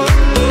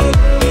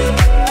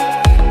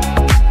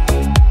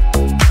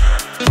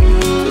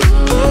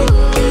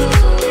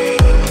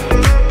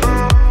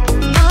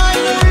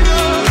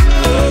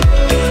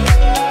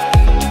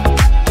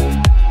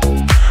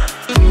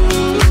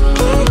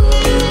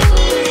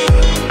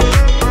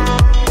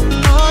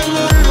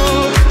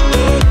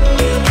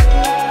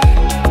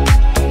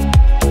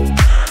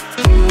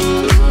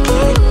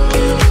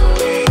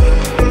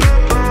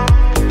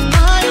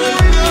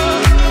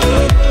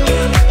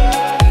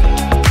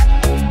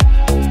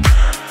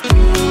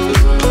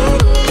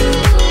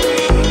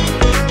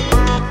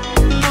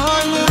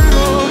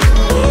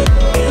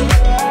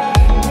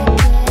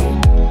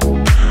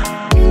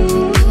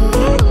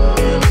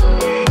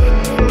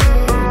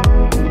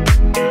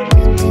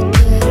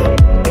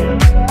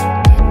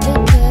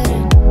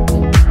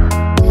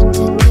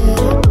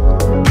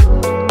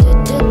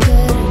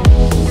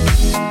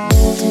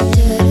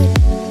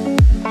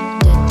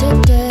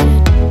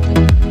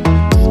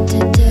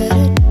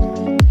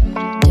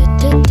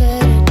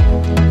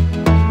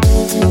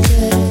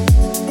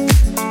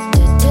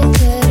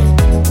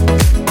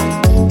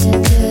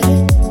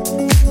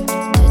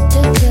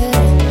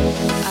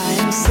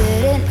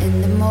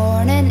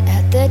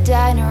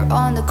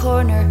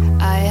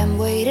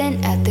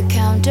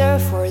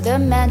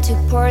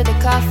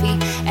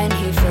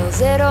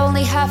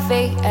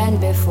 And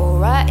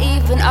before I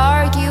even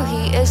argue,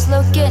 he is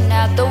looking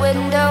out the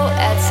window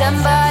at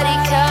somebody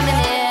coming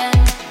in.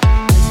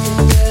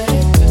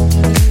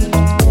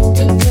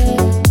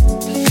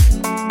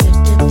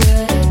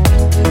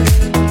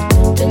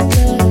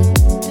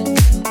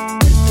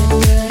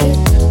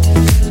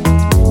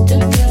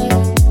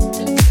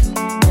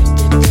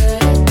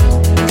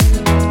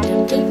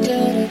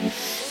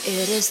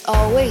 It is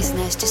always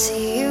nice to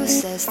see you,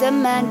 says the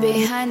man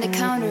behind the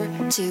counter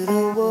to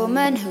the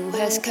woman who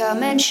has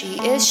come, and she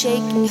is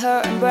shaking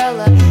her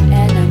umbrella.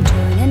 And I'm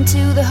turning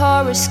to the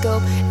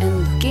horoscope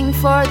and looking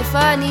for the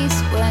funnies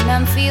when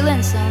I'm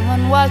feeling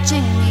someone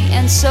watching me,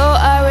 and so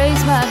I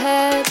raise my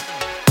head.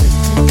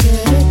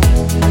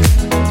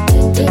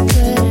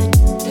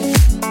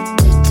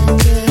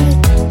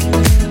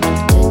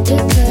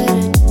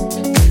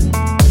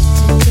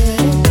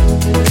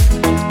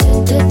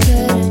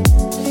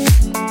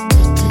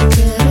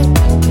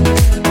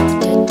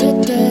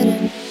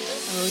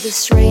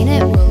 This rain,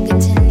 it will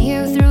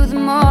continue through the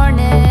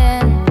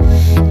morning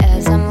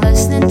as I'm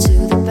listening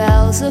to the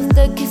bells of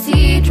the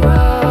cathedral.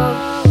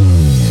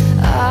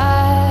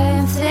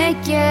 I'm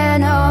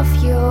thinking of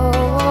your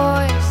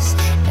voice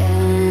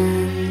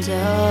and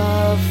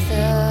of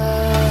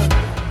the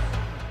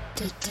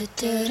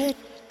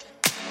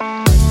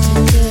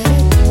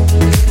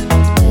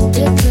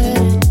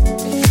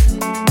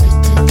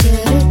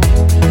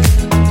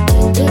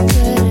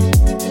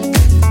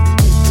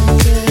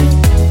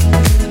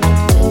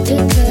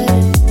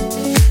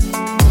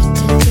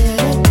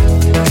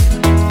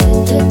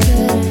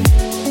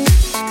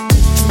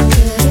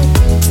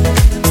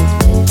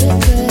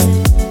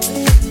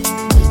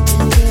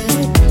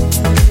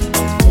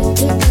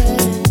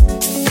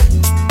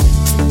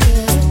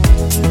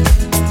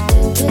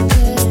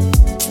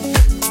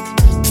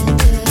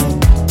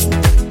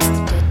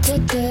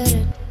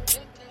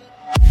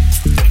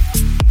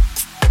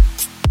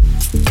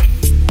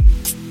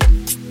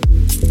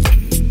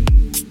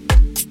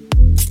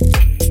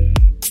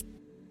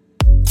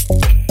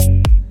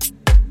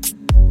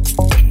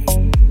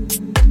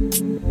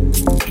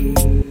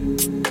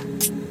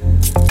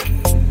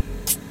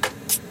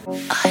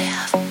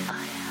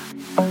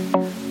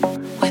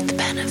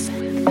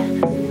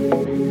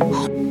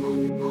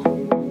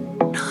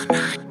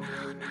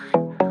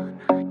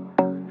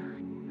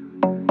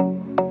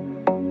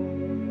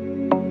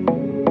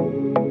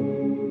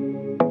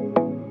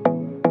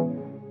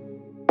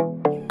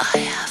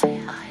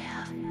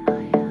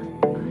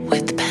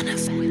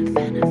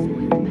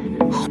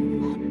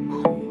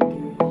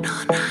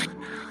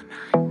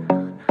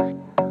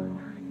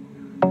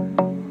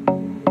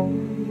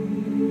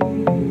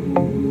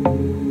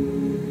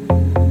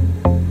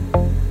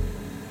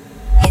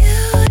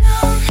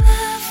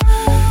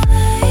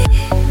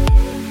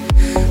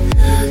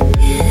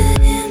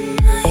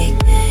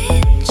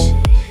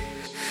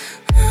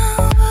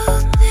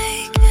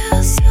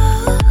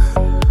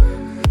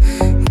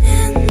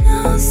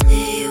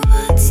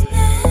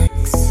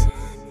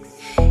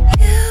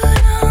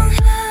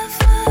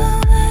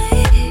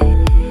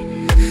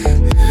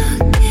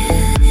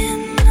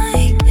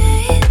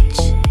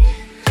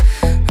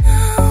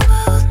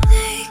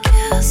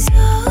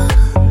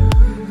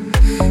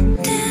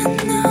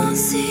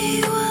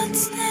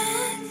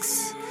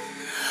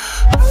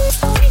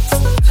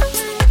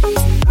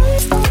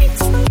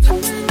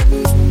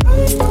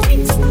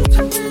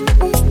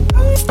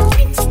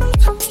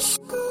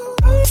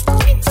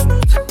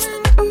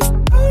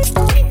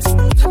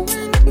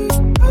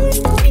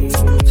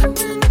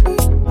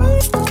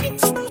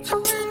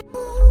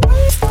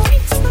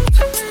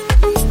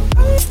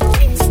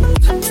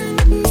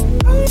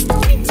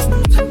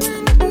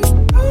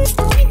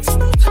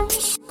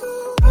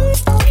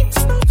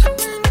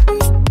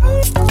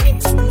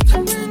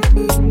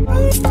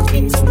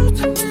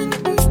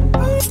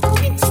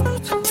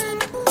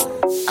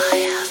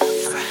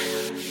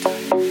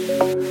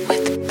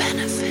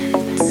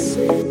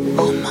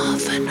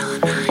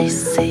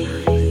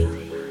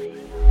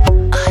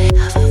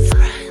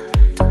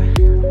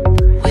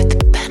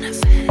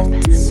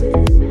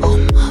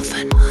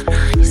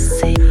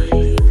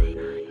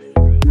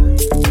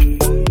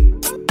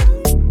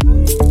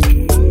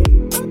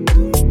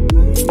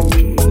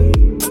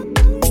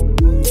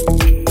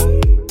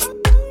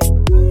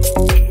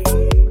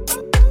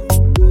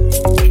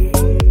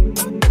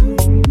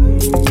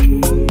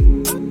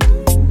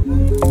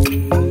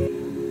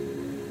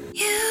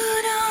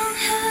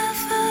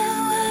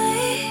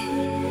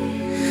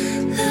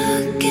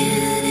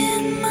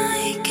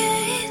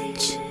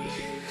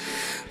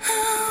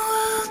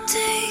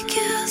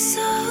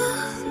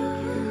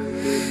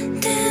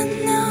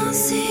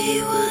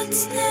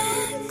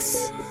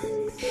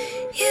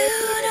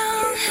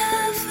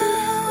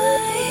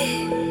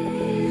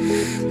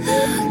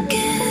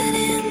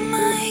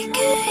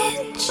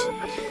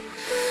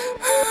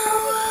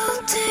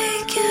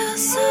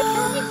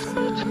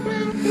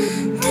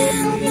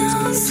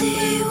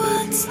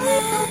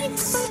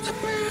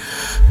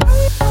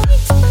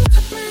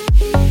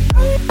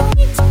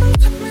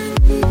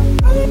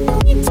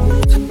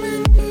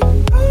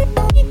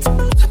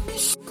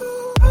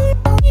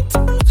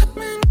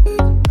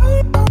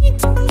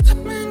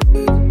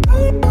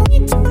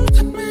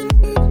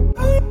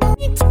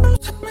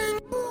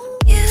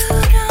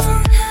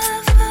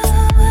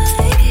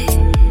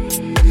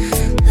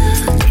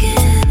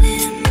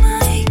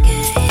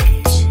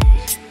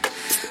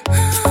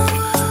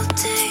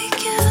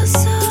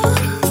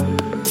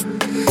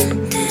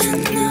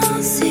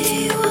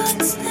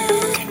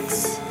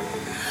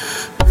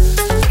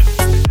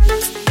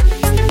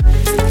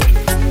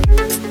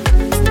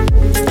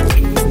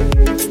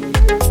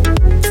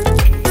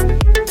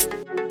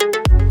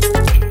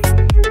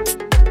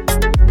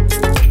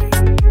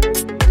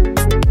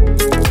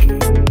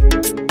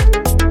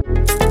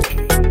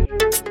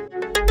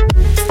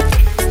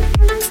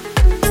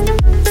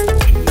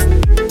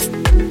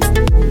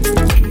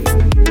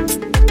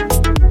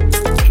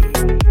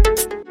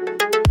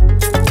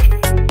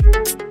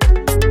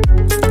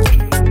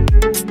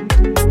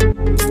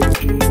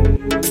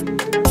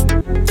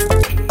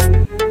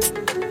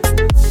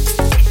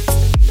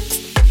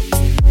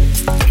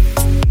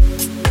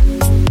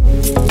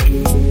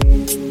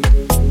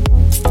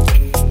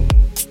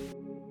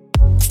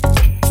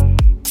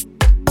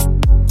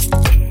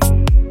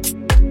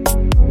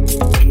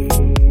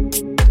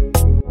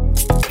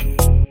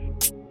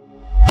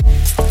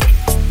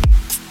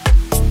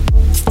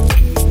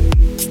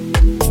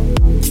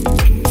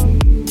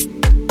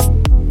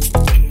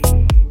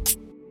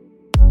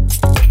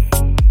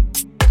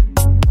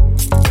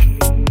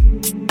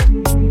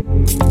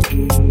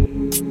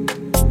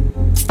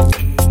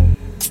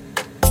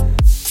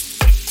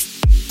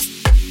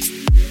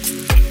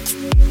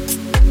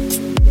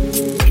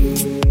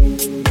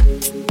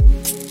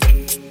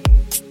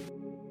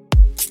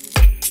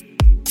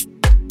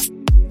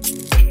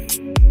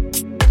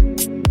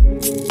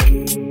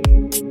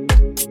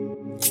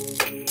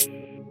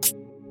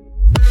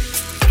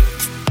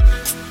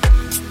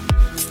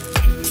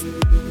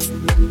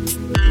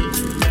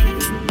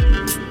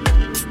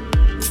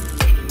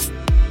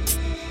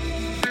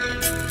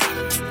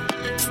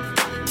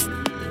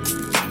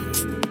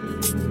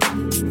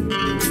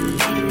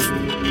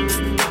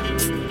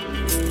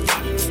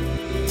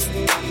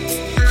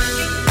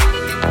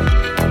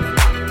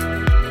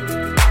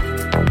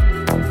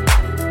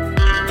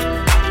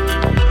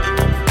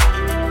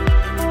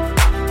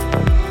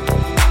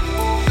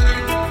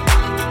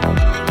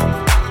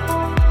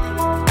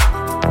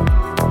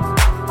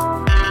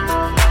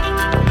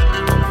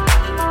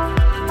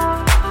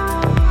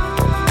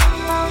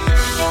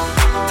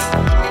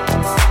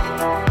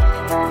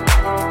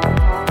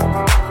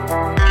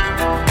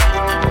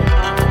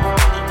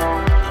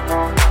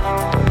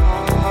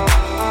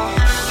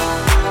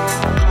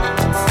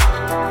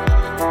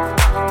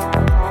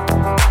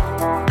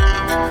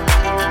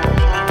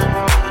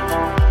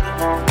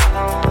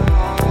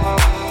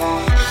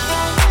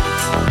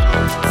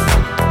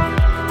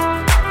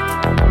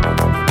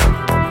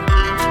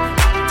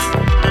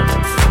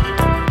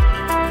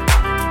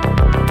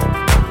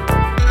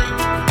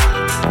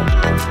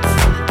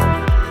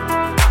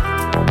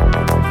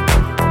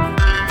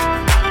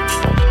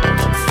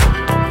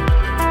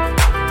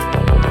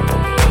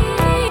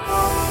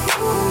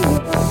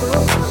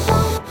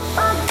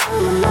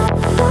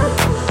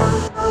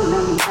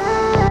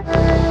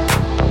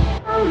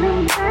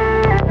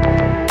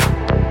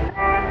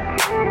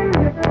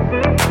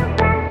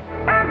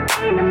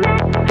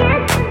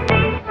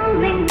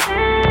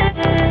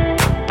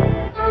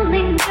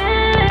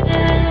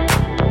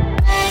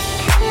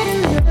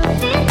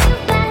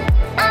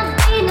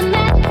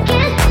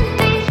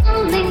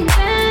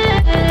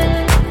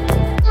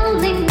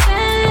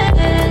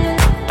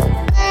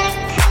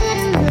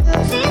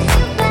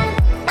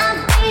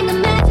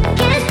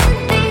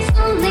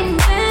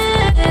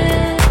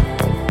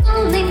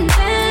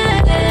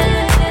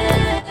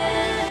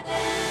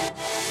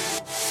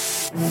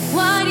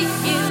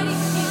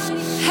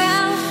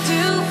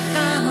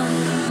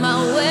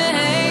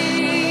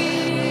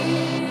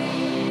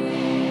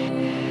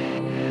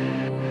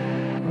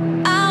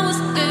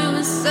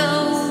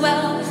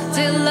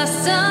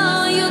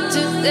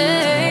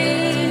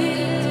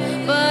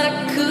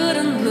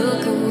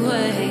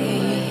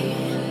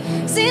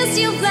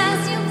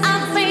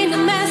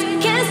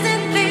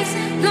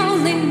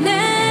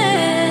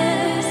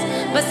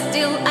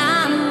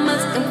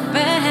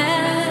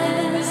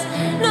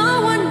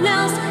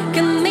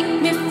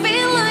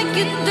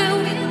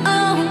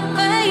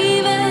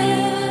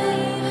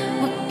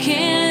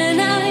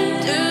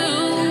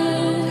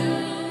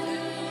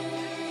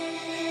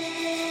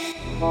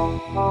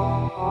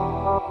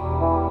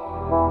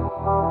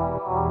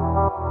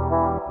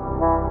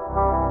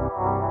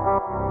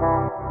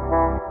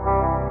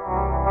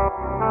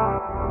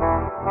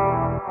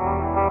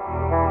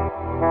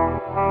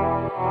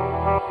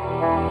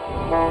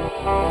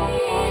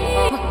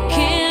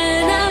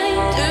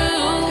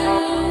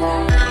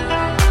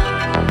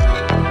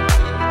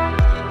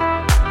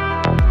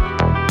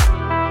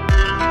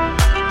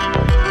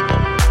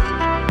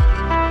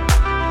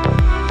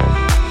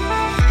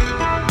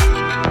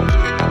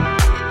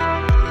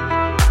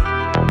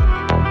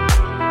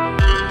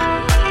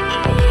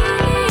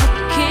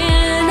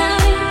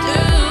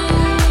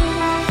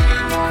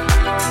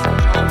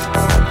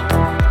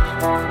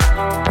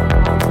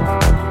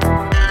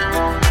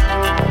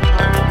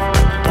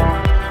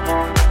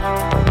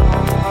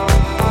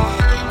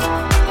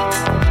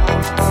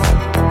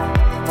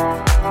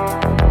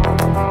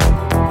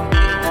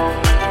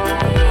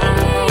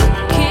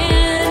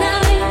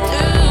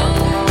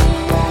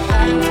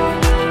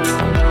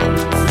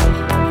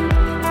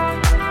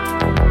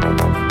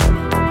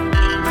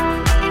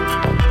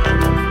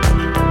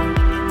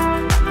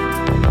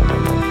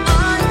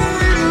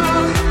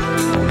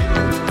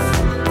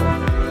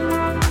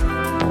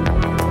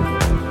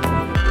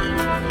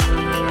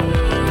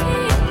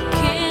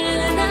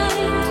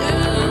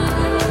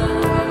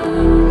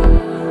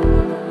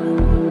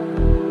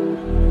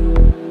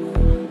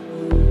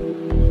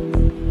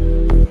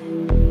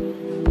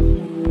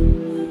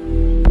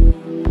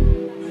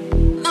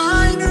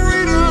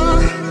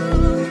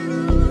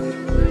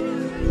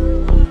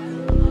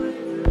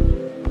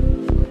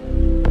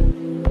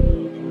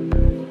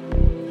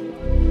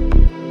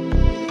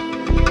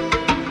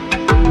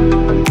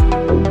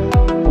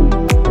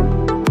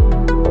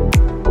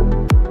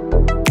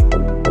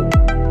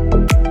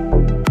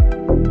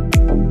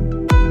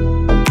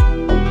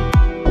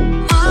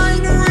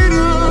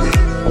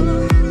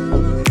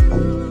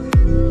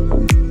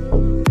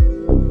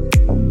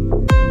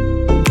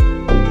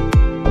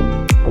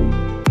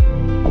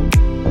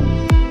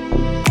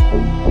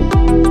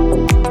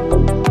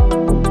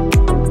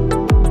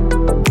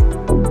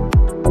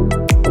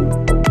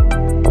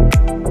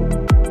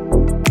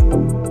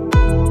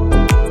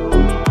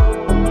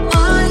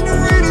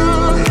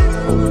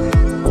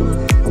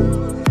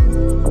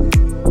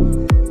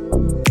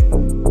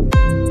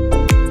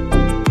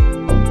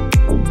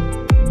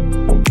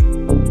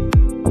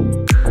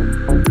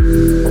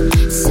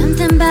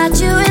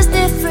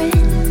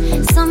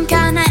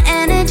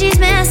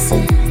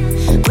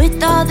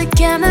with all the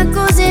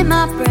chemicals in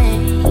my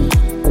brain.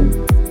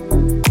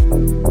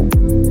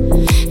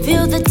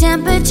 Feel the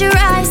temperature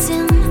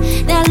rising,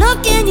 that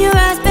look in your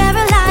eyes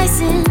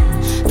paralyzing.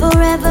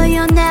 Forever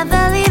you'll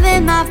never leave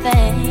in my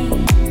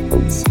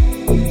veins.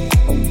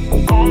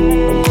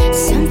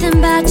 Something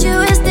about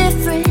you is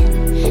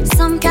different,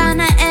 some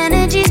kind of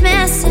energy's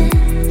missing,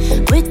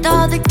 with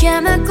all the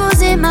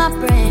chemicals in my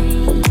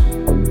brain.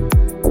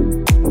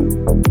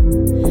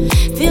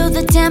 Feel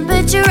the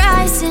temperature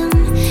rising,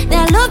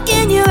 that look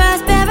in your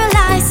eyes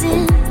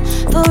paralyzing.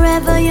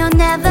 Forever you'll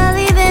never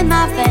leave in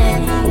my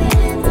veins.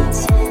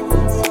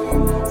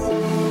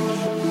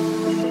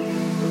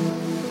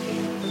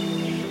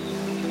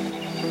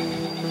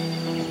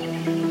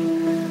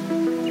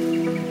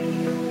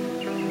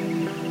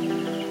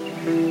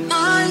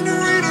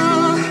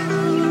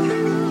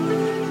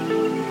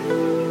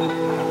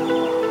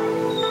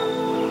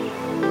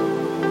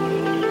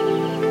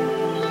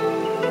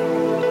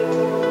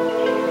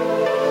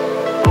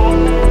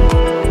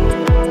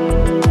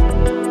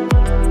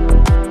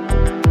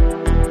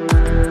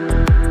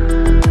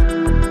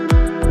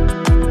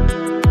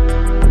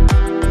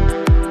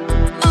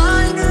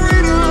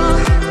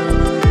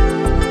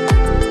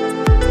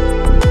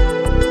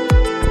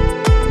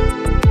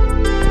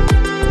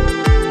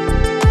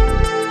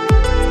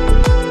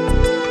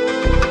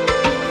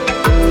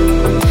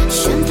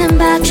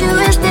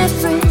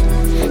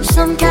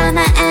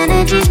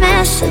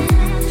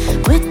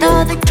 With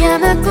all the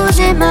chemicals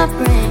in my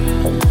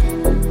brain.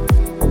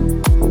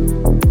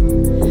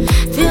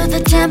 Feel the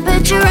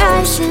temperature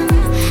rising,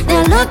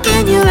 that look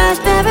in your eyes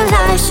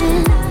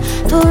paralyzing.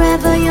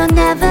 Forever you'll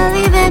never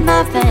leave in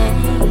my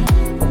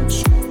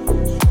veins.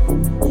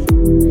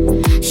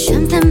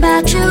 Something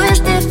about you is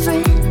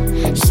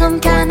different, some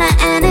kind of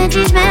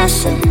energy's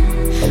messing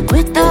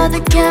with all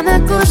the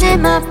chemicals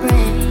in my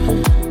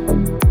brain.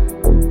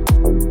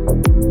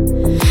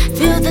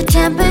 Feel the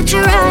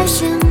temperature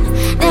rising,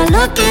 that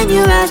look in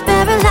your eyes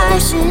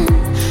paralyzing.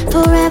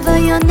 Forever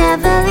you'll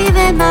never leave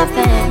in my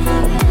veins.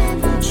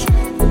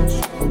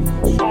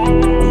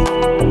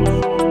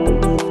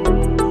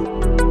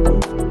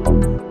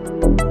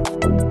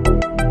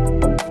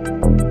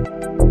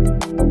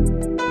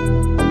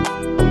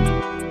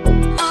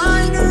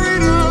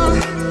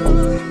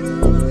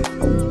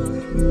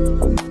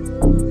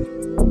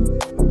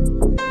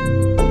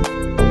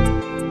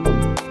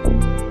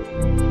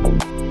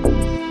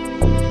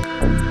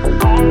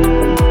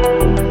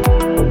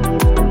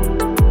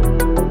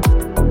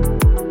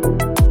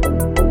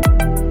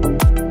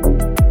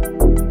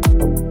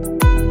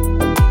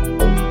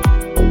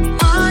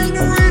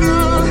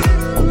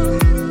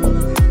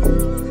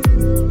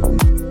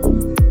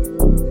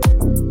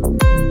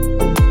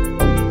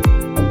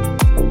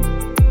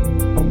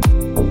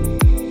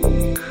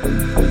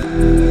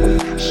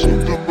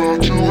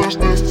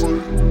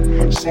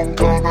 Some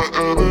kind of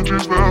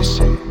energy's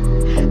messing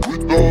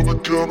with all the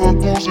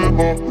chemicals in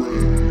my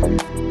brain.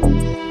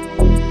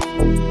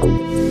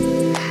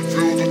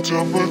 Feel the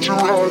temperature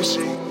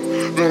rising,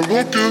 that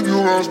look in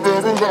your eyes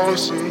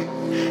paralyzing.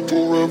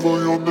 Forever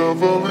you'll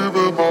never leave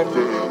in my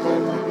veins.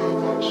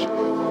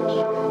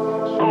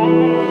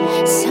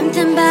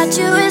 Something about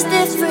you is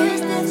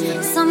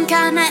different, some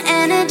kind of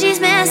energy's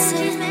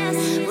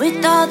messing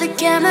with all the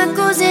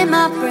chemicals in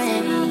my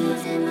brain.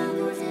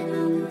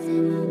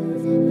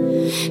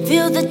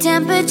 Feel the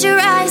temperature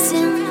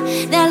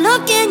rising, that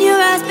look in your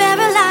eyes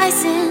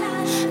paralyzing.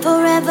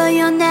 Forever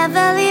you'll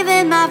never leave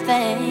in my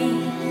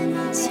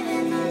veins.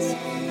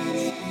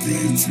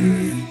 DJ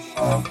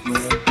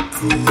Ahmed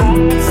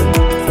Khalees.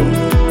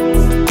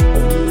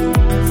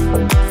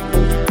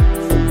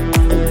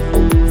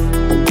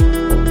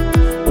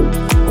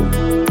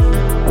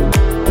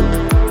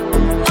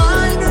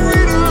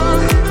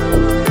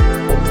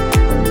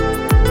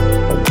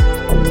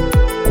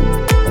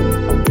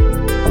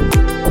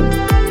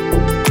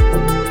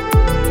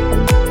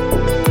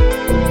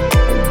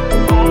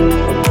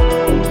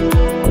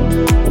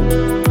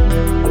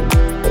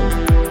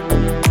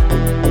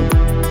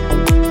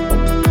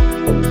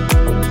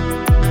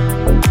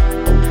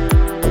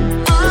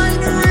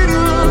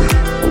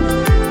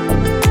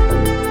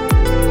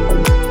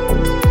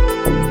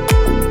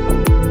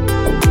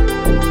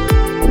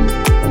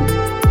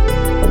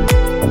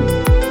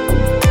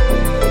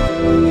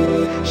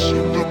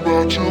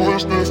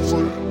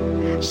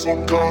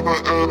 Some kind of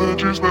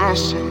energy's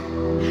messing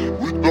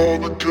with all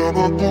the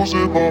chemicals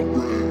in my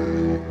brain.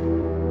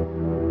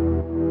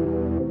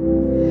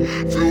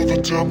 Feel the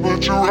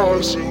temperature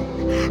rising,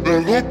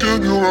 that look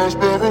in your eyes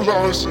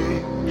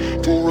paralyzing.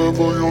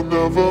 Forever you'll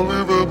never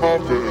leave in my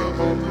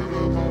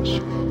veins.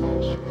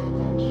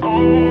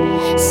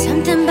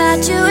 Something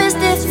about you is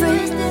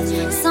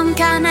different, some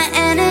kind of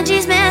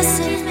energy's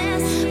messing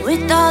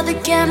with all the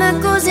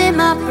chemicals in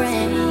my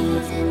brain.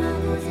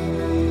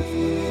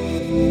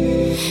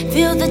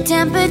 Feel the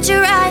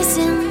temperature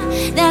rising,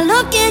 that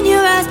look in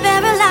your eyes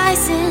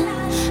paralyzing.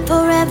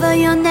 Forever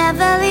you'll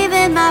never leave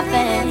in my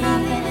veins.